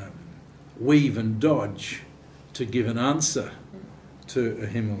weave and dodge to give an answer to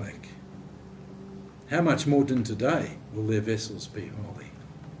Ahimelech. How much more than today will their vessels be holy?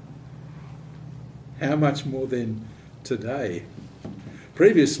 How much more than today?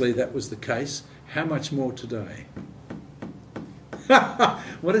 Previously that was the case. How much more today?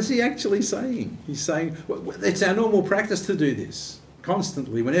 What is he actually saying? He's saying, it's our normal practice to do this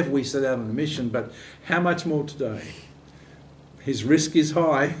constantly whenever we set out on a mission, but how much more today? His risk is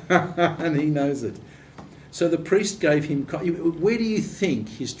high and he knows it. So the priest gave him... Where do you think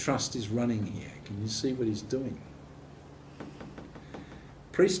his trust is running here? Can you see what he's doing?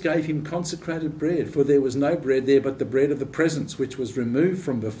 Priest gave him consecrated bread, for there was no bread there but the bread of the presence, which was removed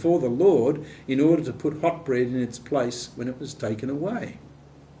from before the Lord in order to put hot bread in its place when it was taken away.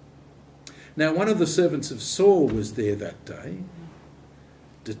 Now one of the servants of Saul was there that day,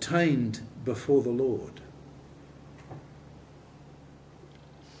 detained before the Lord.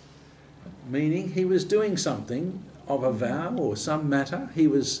 Meaning he was doing something of a vow or some matter. He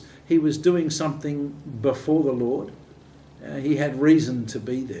was doing something before the Lord. He had reason to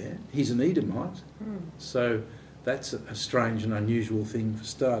be there. He's an Edomite, so that's a strange and unusual thing for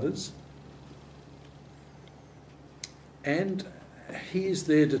starters. And he is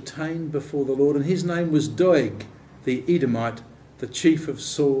there detained before the Lord, and his name was Doeg, the Edomite, the chief of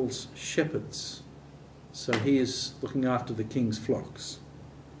Saul's shepherds. So he is looking after the king's flocks.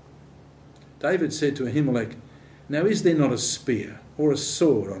 David said to Ahimelech, "Now is there not a spear or a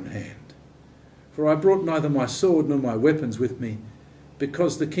sword on hand? For I brought neither my sword nor my weapons with me,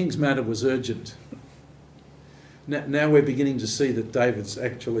 because the king's matter was urgent." Now we're beginning to see that David's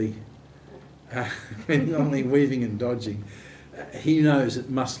actually not only weaving and dodging. He knows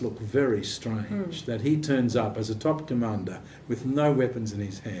it must look very strange that he turns up as a top commander with no weapons in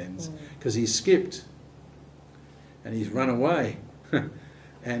his hands, because he's skipped and he's run away.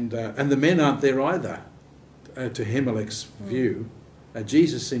 And the men aren't there either, to Ahimelech's view.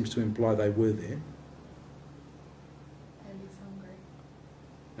 Jesus seems to imply they were there. And he's hungry.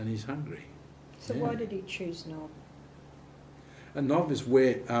 And he's hungry. So why did he choose Nob? And Nob is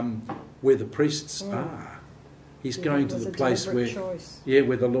where the priests are. He's going to the place where,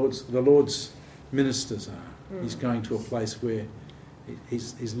 where the Lord's ministers are. He's going to a place where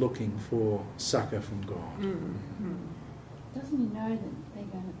he's looking for succour from God. Doesn't he know that they're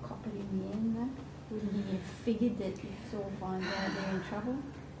going to cop it in the end, though? Wouldn't he have figured that if Saul finds out they're in trouble?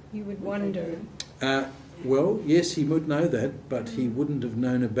 You would wonder. Well, yes, he would know that, but he wouldn't have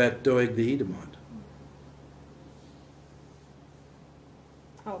known about Doeg the Edomite.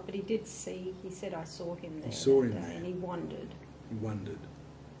 Oh, but he did see, he said, "I saw him there." He saw him that day, there. and he wondered. He wondered.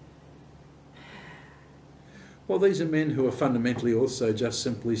 Well, these are men who are fundamentally also just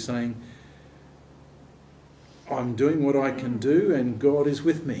simply saying, I'm doing what I can do and God is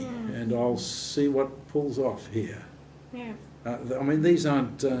with me and I'll see what pulls off here. Yeah. I mean, these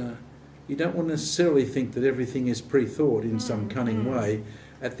aren't... you don't want to necessarily think that everything is pre-thought in some cunning way.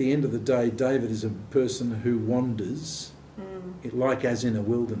 At the end of the day, David is a person who wanders, like as in a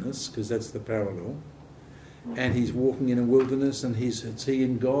wilderness, because that's the parallel. And he's walking in a wilderness and it's he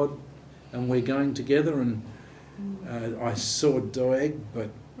and God, and we're going together, and I saw Doeg but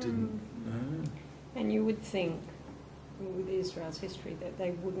didn't know. And you would think, with Israel's history, that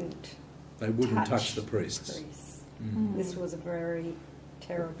they wouldn't touch the priests. This was a very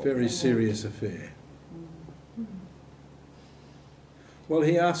terrible, very serious affair. Well,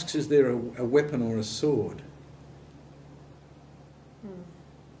 he asks, is there a weapon or a sword?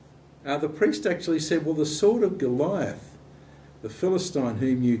 The priest actually said, well, the sword of Goliath the Philistine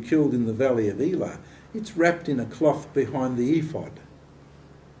whom you killed in the valley of Elah, it's wrapped in a cloth behind the ephod.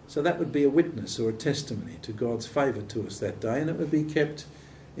 So that would be a witness or a testimony to God's favour to us that day, and it would be kept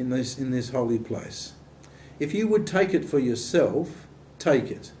in this holy place. If you would take it for yourself,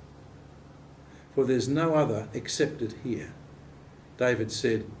 take it, for there's no other except it here. David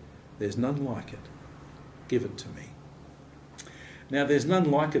said, there's none like it. Give it to me. Now there's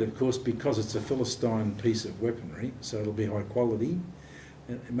none like it, of course, because it's a Philistine piece of weaponry, so it'll be high quality,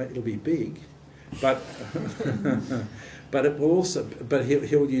 it'll be big, but but it will also, but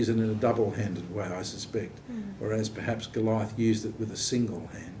he'll use it in a double-handed way, I suspect, whereas perhaps Goliath used it with a single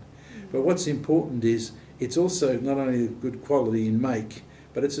hand. But what's important is it's also not only good quality in make,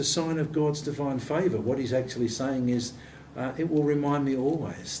 but it's a sign of God's divine favour. What he's actually saying is, it will remind me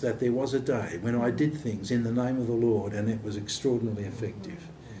always that there was a day when I did things in the name of the Lord and it was extraordinarily effective.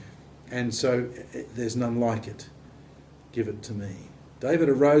 And so there's none like it. Give it to me. David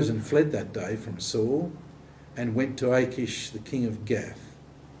arose and fled that day from Saul and went to Achish, the king of Gath.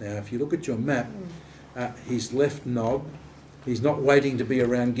 Now, if you look at your map, he's left Nob. He's not waiting to be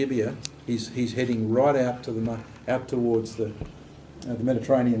around Gibeah. He's heading right out to out towards the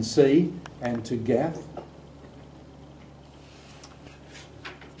Mediterranean Sea and to Gath.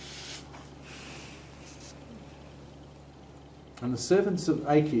 And the servants of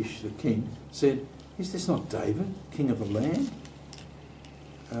Achish, the king, said, "Is this not David, king of the land?"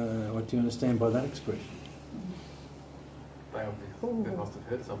 What do you understand by that expression? They must have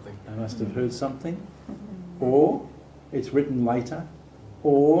heard something. They must have heard something. Or it's written later.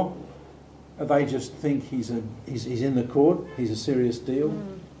 Or they just think he's in the court, he's a serious deal.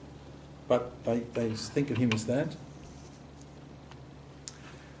 But they think of him as that.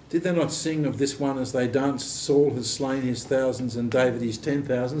 Did they not sing of this one as they danced, Saul has slain his thousands and David his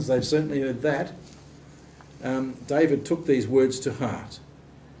 10,000s? They've certainly heard that. David took these words to heart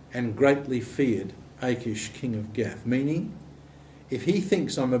and greatly feared Achish, king of Gath, meaning, if he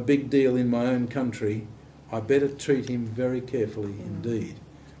thinks I'm a big deal in my own country, I better treat him very carefully indeed,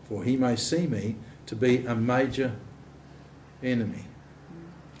 for he may see me to be a major enemy.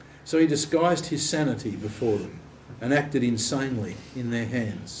 So he disguised his sanity before them and acted insanely in their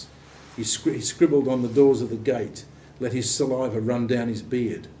hands. He scribbled on the doors of the gate, let his saliva run down his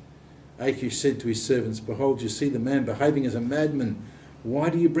beard. Achish said to his servants, "Behold, you see the man behaving as a madman.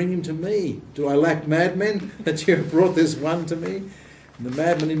 Why do you bring him to me? Do I lack madmen that you have brought this one to me? And the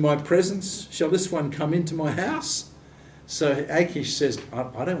madman in my presence? Shall this one come into my house?" So Achish says,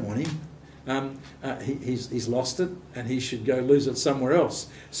 I don't want him. He's lost it and he should go lose it somewhere else.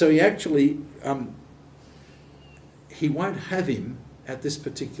 So he actually... he won't have him at this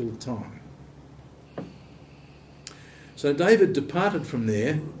particular time. So David departed from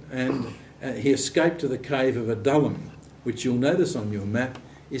there and he escaped to the cave of Adullam, which you'll notice on your map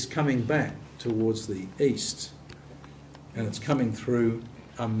is coming back towards the east. And it's coming through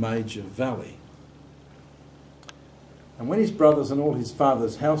a major valley. And when his brothers and all his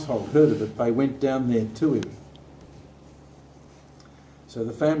father's household heard of it, they went down there to him. So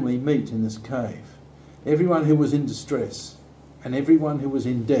the family meet in this cave. Everyone who was in distress, and everyone who was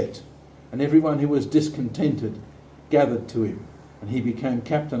in debt, and everyone who was discontented gathered to him, and he became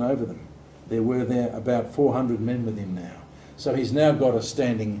captain over them. There were about 400 men with him now. So he's now got a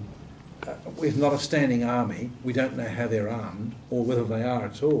standing, if not a standing army, we don't know how they're armed, or whether they are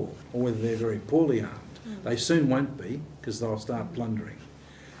at all, or whether they're very poorly armed. They soon won't be, because they'll start plundering.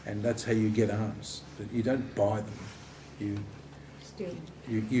 And that's how you get arms. But you don't buy them.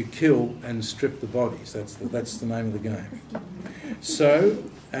 You kill and strip the bodies. That's the name of the game. So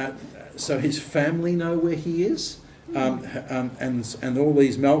his family know where he is, and all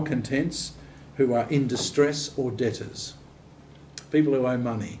these malcontents who are in distress or debtors, people who owe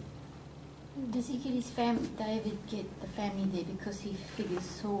money. Does he get David get the family there because he figures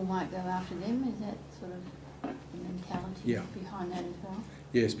Saul might go after them? Is that sort of the mentality behind that as well?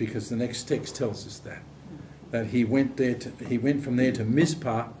 Yes, because the next text tells us that he went from there to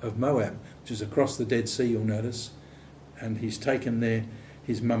Mizpah of Moab, which is across the Dead Sea, you'll notice, and he's taken there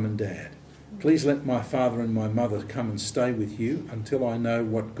his mum and dad. Please let my father and my mother come and stay with you until I know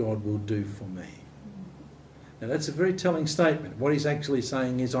what God will do for me. Now that's a very telling statement. What he's actually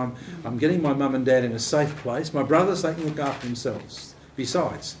saying is, I'm getting my mum and dad in a safe place. My brothers, they can look after themselves.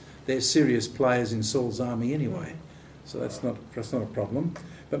 Besides, they're serious players in Saul's army anyway, so that's not a problem.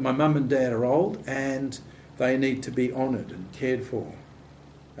 But my mum and dad are old and they need to be honoured and cared for.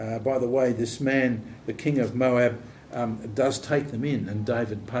 By the way, this man, the king of Moab, does take them in, and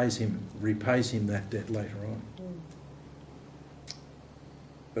David repays him that debt later on.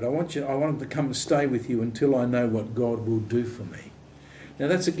 but I want him to come and stay with you until I know what God will do for me. Now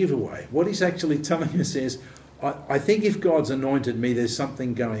that's a giveaway. What he's actually telling us is, I think if God's anointed me, there's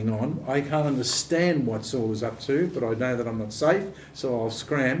something going on. I can't understand what Saul is up to, but I know that I'm not safe, so I'll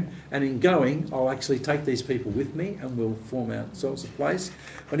scram. And in going, I'll actually take these people with me and we'll form ourselves a place.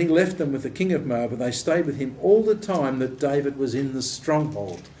 When he left them with the king of Moab, they stayed with him all the time that David was in the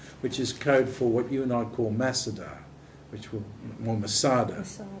stronghold, which is code for what you and I call Masada, Masada.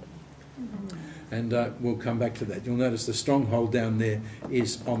 And we'll come back to that. You'll notice the stronghold down there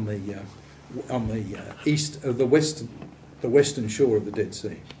is on the east of the western shore of the Dead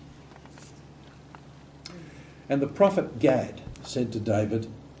Sea. And the prophet Gad said to David,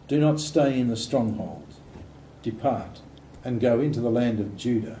 "Do not stay in the stronghold. Depart and go into the land of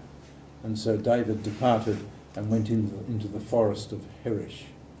Judah." And so David departed and went into the forest of Hereth.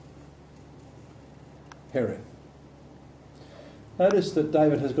 Notice that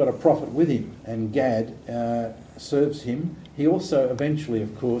David has got a prophet with him, and Gad serves him. He also eventually,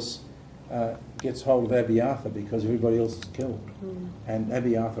 of course, gets hold of Abiathar because everybody else is killed. And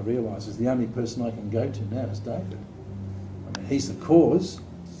Abiathar realises the only person I can go to now is David. I mean, he's the cause,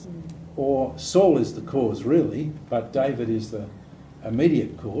 or Saul is the cause really, but David is the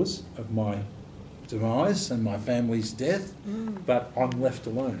immediate cause of my demise and my family's death, but I'm left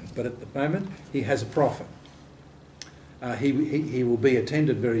alone. But at the moment, he has a prophet. He will be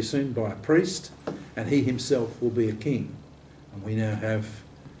attended very soon by a priest, and he himself will be a king. And we now have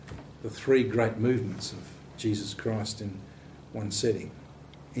the three great movements of Jesus Christ in one setting,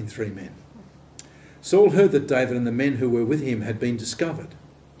 in three men. Saul heard that David and the men who were with him had been discovered.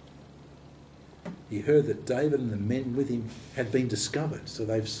 He heard that David and the men with him had been discovered. So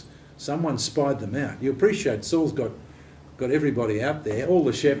someone spied them out. You appreciate Saul's got everybody out there, all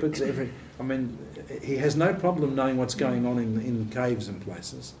the shepherds, he has no problem knowing what's going on in caves and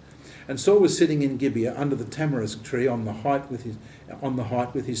places. And Saul was sitting in Gibeah under the tamarisk tree on the height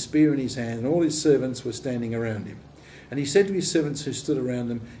with his spear in his hand, and all his servants were standing around him. And he said to his servants who stood around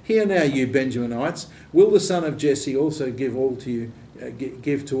them, "Hear now, you Benjaminites, will the son of Jesse also give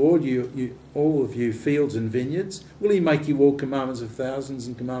to all of you fields and vineyards? Will he make you all commanders of thousands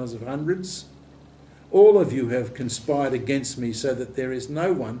and commanders of hundreds? All of you have conspired against me, so that there is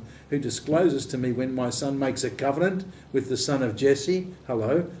no one who discloses to me when my son makes a covenant with the son of Jesse."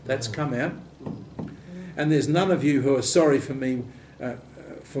 Hello, that's come out. "And there's none of you who are sorry for me,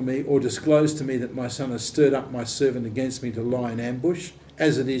 or disclose to me that my son has stirred up my servant against me to lie in ambush,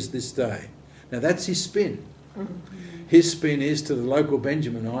 as it is this day." Now that's his spin. His spin is to the local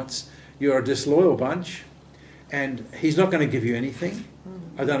Benjaminites, "You're a disloyal bunch, and he's not going to give you anything.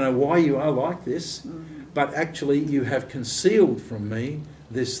 I don't know why you are like this, but actually you have concealed from me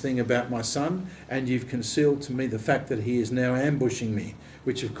this thing about my son, and you've concealed to me the fact that he is now ambushing me,"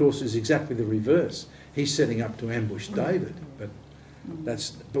 which of course is exactly the reverse. He's setting up to ambush David,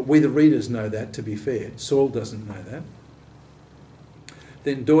 but we the readers know that, to be fair. Saul doesn't know that.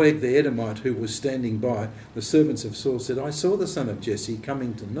 Then Doeg the Edomite, who was standing by, the servants of Saul, said, "I saw the son of Jesse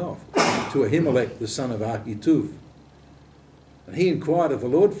coming to Nob, to Ahimelech the son of Ahituv. And he inquired of the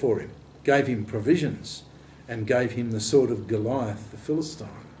Lord for him, gave him provisions, and gave him the sword of Goliath the Philistine."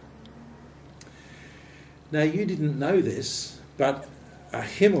 Now you didn't know this, but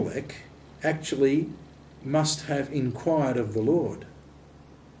Ahimelech actually must have inquired of the Lord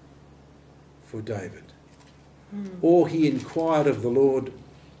for David. Or he inquired of the Lord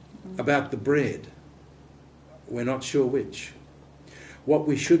about the bread. We're not sure which. What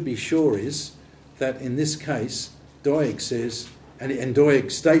we should be sure is that in this case, Doeg says, and Doeg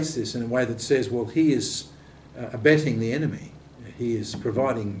states this in a way that says, well, he is abetting the enemy. He is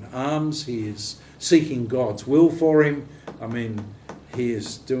providing arms. He is seeking God's will for him. He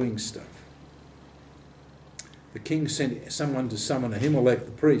is doing stuff. The king sent someone to summon Ahimelech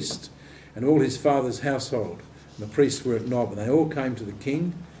the priest and all his father's household. And the priests were at Nob, and they all came to the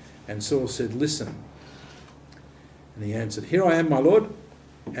king. And Saul said, "Listen." And he answered, "Here I am, my lord."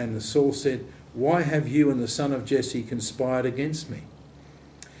 And Saul said, "Why have you and the son of Jesse conspired against me?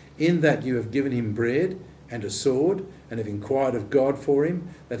 In that you have given him bread and a sword, and have inquired of God for him,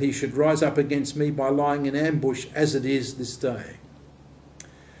 that he should rise up against me by lying in ambush, as it is this day."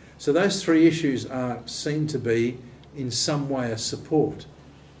 So those three issues are seen to be in some way a support.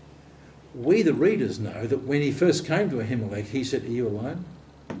 We, the readers, know that when he first came to Ahimelech, he said, "Are you alone?"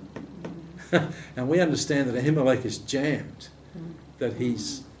 And we understand that Ahimelech is jammed, that he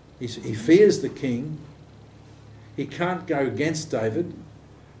fears the king. He can't go against David,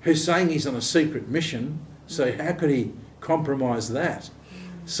 who's saying he's on a secret mission, so how could he compromise that?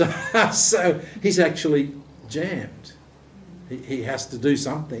 So he's actually jammed. He has to do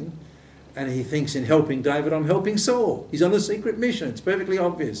something, and he thinks in helping David, I'm helping Saul. He's on a secret mission. It's perfectly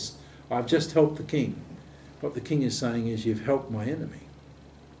obvious. I've just helped the king. What the king is saying is, you've helped my enemy.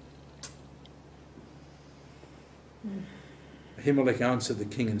 Ahimelech answered the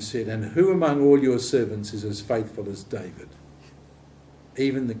king and said, and who among all your servants is as faithful as David?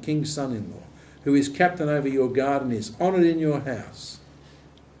 Even the king's son-in-law, who is captain over your guard and is honoured in your house.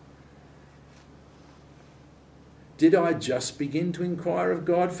 Did I just begin to inquire of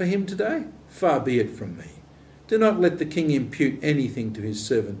God for him today? Far be it from me. Do not let the king impute anything to his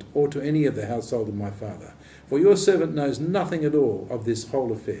servant or to any of the household of my father, for your servant knows nothing at all of this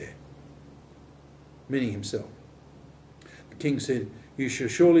whole affair. Meaning himself. The king said, you shall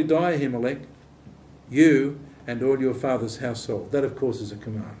surely die, Ahimelech, you and all your father's household. That, of course, is a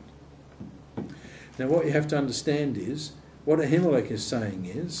command. Now, what you have to understand is, what Ahimelech is saying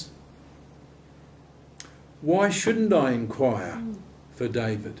is, why shouldn't I inquire for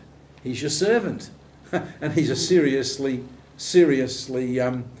David? He's your servant. And he's a seriously senior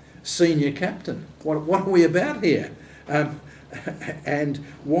captain. What are we about here? And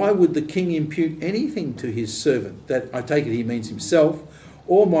why would the king impute anything to his servant? That, I take it he means himself,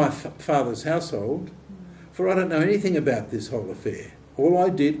 or my father's household, for I don't know anything about this whole affair. All I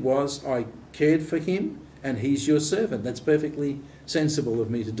did was I cared for him, and he's your servant. That's perfectly sensible of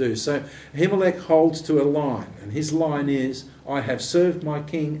me to do. So Ahimelech holds to a line, and his line is, I have served my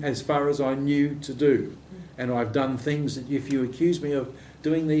king as far as I knew to do, and I've done things that if you accuse me of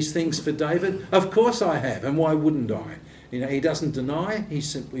doing these things for David, of course I have, and why wouldn't I? You know, he doesn't deny, he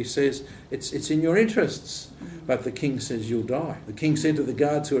simply says, it's in your interests. But the king says, you'll die. The king said to the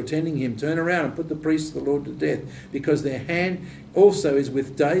guards who are attending him, turn around and put the priests of the Lord to death, because their hand also is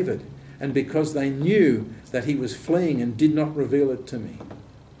with David, and because they knew that he was fleeing and did not reveal it to me.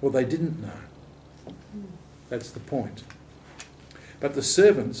 Well, they didn't know. That's the point. But the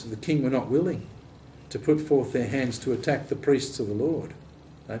servants of the king were not willing to put forth their hands to attack the priests of the Lord.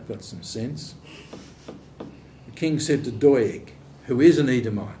 They've got some sense. The king said to Doeg, who is an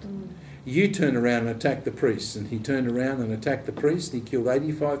Edomite, you turn around and attack the priests. And he turned around and attacked the priests, and he killed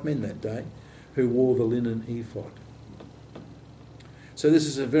 85 men that day who wore the linen ephod. So this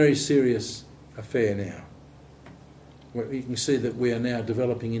is a very serious affair now. You can see that we are now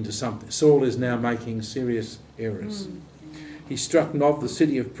developing into something. Saul is now making serious errors. He struck Nob, the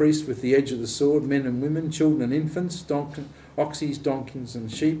city of priests, with the edge of the sword, men and women, children and infants, oxes, donkeys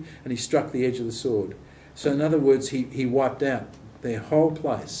and sheep, and he struck the edge of the sword. So in other words, he wiped out their whole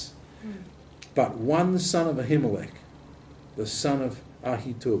place. But one son of Ahimelech, the son of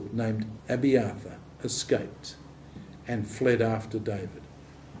Ahitub, named Abiathar, escaped and fled after David.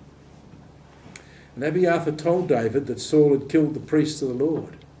 And Abiathar told David that Saul had killed the priests of the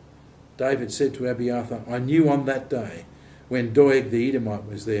Lord. David said to Abiathar, I knew on that day, when Doeg the Edomite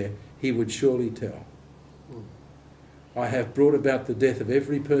was there, he would surely tell. I have brought about the death of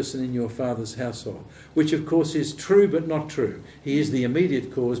every person in your father's household, which of course is true but not true. He is the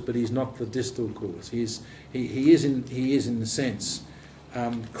immediate cause, but he's not the distal cause. He is in the sense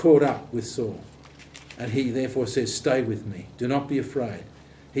caught up with Saul, and he therefore says, stay with me, do not be afraid.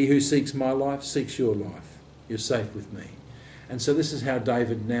 He who seeks my life seeks your life. You're safe with me. And so this is how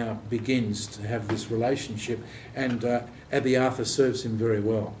David now begins to have this relationship, and Abiathar serves him very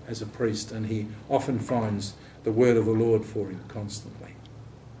well as a priest, and he often finds the word of the Lord for him constantly.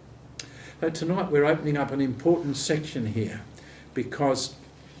 So tonight we're opening up an important section here, because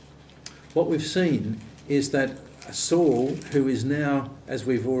what we've seen is that Saul, who is now, as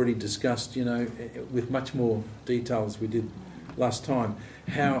we've already discussed, with much more detail as we did last time,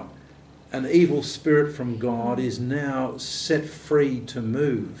 how an evil spirit from God is now set free to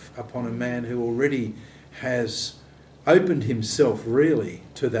move upon a man who already has opened himself really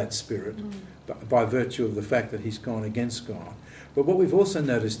to that spirit by virtue of the fact that he's gone against God. But what we've also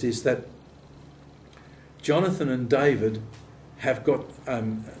noticed is that Jonathan and David have got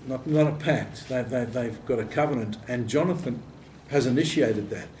not a pact, they've got a covenant, and Jonathan has initiated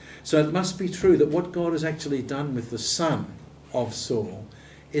that. So it must be true that what God has actually done with the son of Saul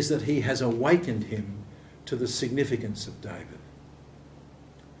is that he has awakened him to the significance of David.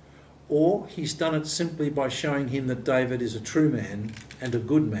 Or he's done it simply by showing him that David is a true man and a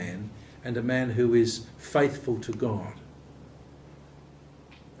good man and a man who is faithful to God.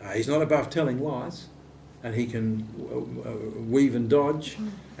 He's not above telling lies, and he can weave and dodge,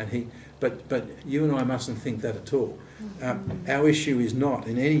 but you and I mustn't think that at all. Our issue is not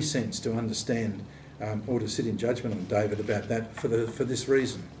in any sense to understand or to sit in judgment on David about that for this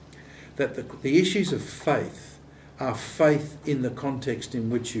reason, that the issues of faith are faith in the context in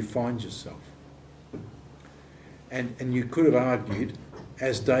which you find yourself. And you could have argued,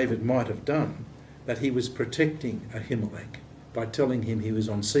 as David might have done, that he was protecting Ahimelech by telling him he was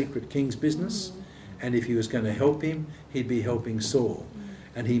on secret king's business, and if he was going to help him, he'd be helping Saul.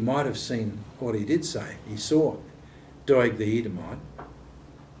 And he might have seen what he did say. He saw Doeg the Edomite,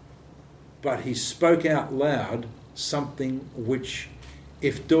 but he spoke out loud something which,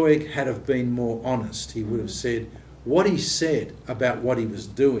 if Doeg had have been more honest, he would have said, what he said about what he was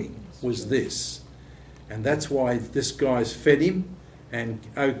doing was this. And that's why this guy's fed him, and,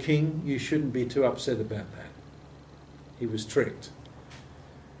 O king, you shouldn't be too upset about that. He was tricked.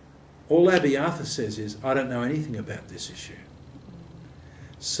 All Abiathar says is, I don't know anything about this issue.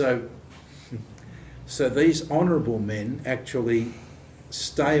 So these honourable men actually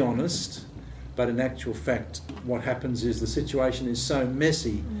stay honest, but in actual fact what happens is the situation is so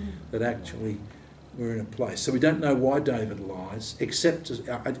messy that actually we're in a place. So we don't know why David lies, except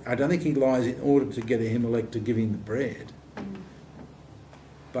I don't think he lies in order to get Ahimelech to give him the bread,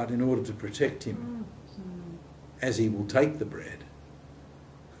 but in order to protect him, as he will take the bread.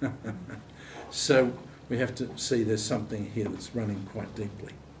 So we have to see there's something here that's running quite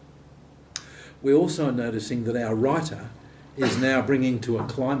deeply. We're also noticing that our writer is now bringing to a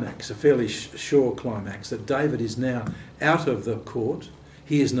climax, a fairly sure climax, that David is now out of the court.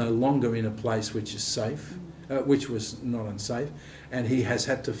 He is no longer in a place which is safe, which was not unsafe, and he has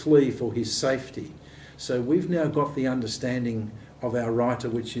had to flee for his safety. So we've now got the understanding of our writer,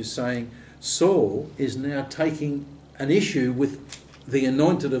 which is saying Saul is now taking an issue with the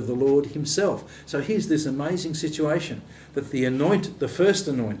anointed of the Lord himself. So here's this amazing situation that the first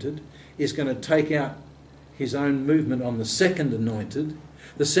anointed is going to take out his own movement on the second anointed.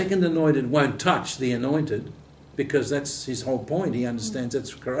 The second anointed won't touch the anointed, because that's his whole point. He understands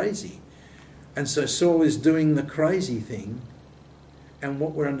that's crazy. And so Saul is doing the crazy thing, and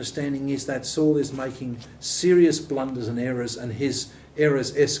what we're understanding is that Saul is making serious blunders and his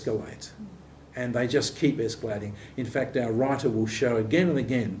errors escalate. And they just keep escalating. In fact, our writer will show again and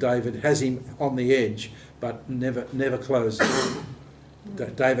again, David has him on the edge, but never closes.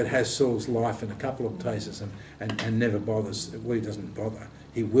 David has Saul's life in a couple of places and never bothers. Well, he doesn't bother.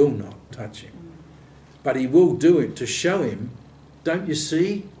 He will not touch him. But he will do it to show him, don't you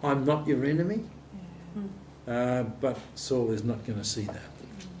see, I'm not your enemy? But Saul is not going to see that.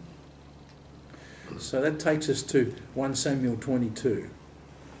 So that takes us to 1 Samuel 23.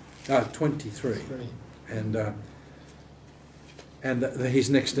 And his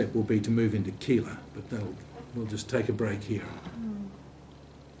next step will be to move into Keilah, but we'll just take a break here.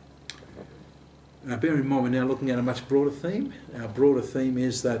 Now, bear in mind, we're now looking at a much broader theme. Our broader theme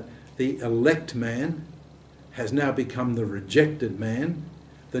is that the elect man has now become the rejected man.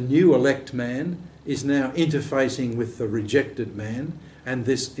 The new elect man is now interfacing with the rejected man, and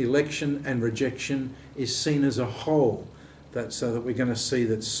this election and rejection is seen as a whole, so that we're going to see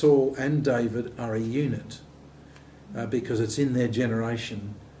that Saul and David are a unit, because it's in their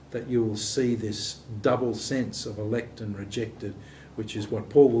generation that you will see this double sense of elect and rejected, which is what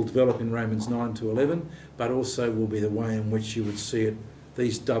Paul will develop in Romans 9 to 11, but also will be the way in which you would see it.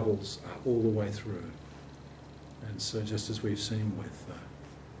 These doubles are all the way through. And so just as we've seen with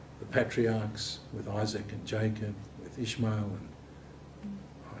the patriarchs, with Isaac and Jacob, with Ishmael and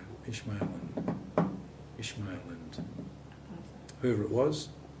whoever it was.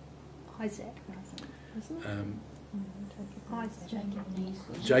 Isaac, wasn't it? Jacob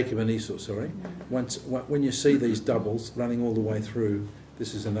and Jacob Esau. and Esau, sorry. When you see these doubles running all the way through,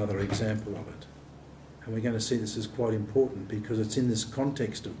 this is another example of it. And we're going to see this is quite important, because it's in this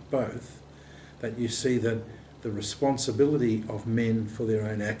context of both that you see that the responsibility of men for their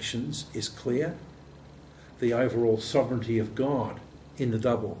own actions is clear. The overall sovereignty of God in the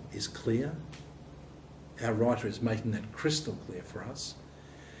double is clear. Our writer is making that crystal clear for us.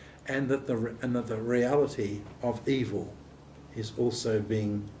 And that the reality of evil is also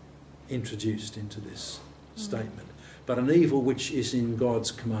being introduced into this statement. But an evil which is in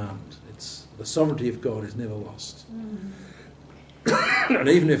God's command. The sovereignty of God is never lost. And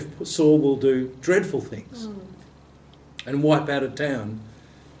even if Saul will do dreadful things and wipe out a town,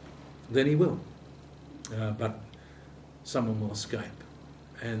 then he will. But someone will escape,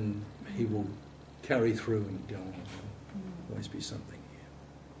 and he will carry through and go on. There'll always be something.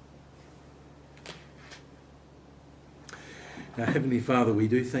 Now, Heavenly Father, we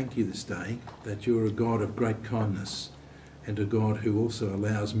do thank you this day that you're a God of great kindness and a God who also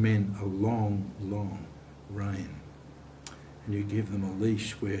allows men a long, long reign. And you give them a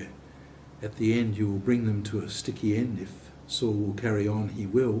leash where at the end you will bring them to a sticky end. If Saul will carry on, he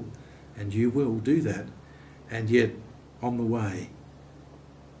will, and you will do that. And yet, on the way,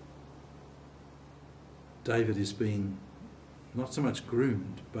 David is being not so much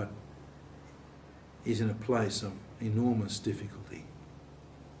groomed, but is in a place of enormous difficulty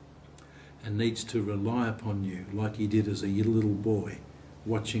and needs to rely upon you like he did as a little boy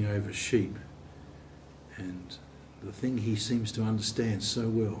watching over sheep. And the thing he seems to understand so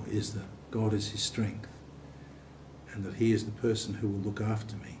well is that God is his strength and that he is the person who will look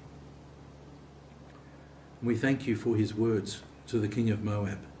after me. And we thank you for his words to the king of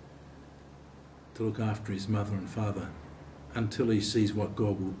Moab to look after his mother and father until he sees what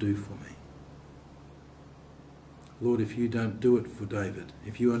God will do for me. Lord, if you don't do it for David,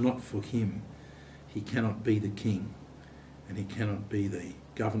 if you are not for him, he cannot be the king and he cannot be the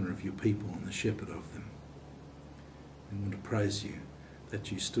governor of your people and the shepherd of them. We want to praise you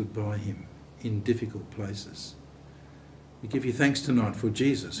that you stood by him in difficult places. We give you thanks tonight for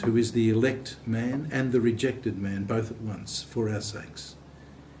Jesus, who is the elect man and the rejected man, both at once, for our sakes,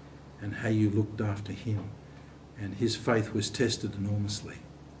 and how you looked after him, and his faith was tested enormously.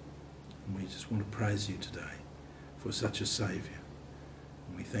 And we just want to praise you today for such a Saviour.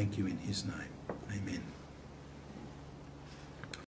 And we thank you in his name. Amen.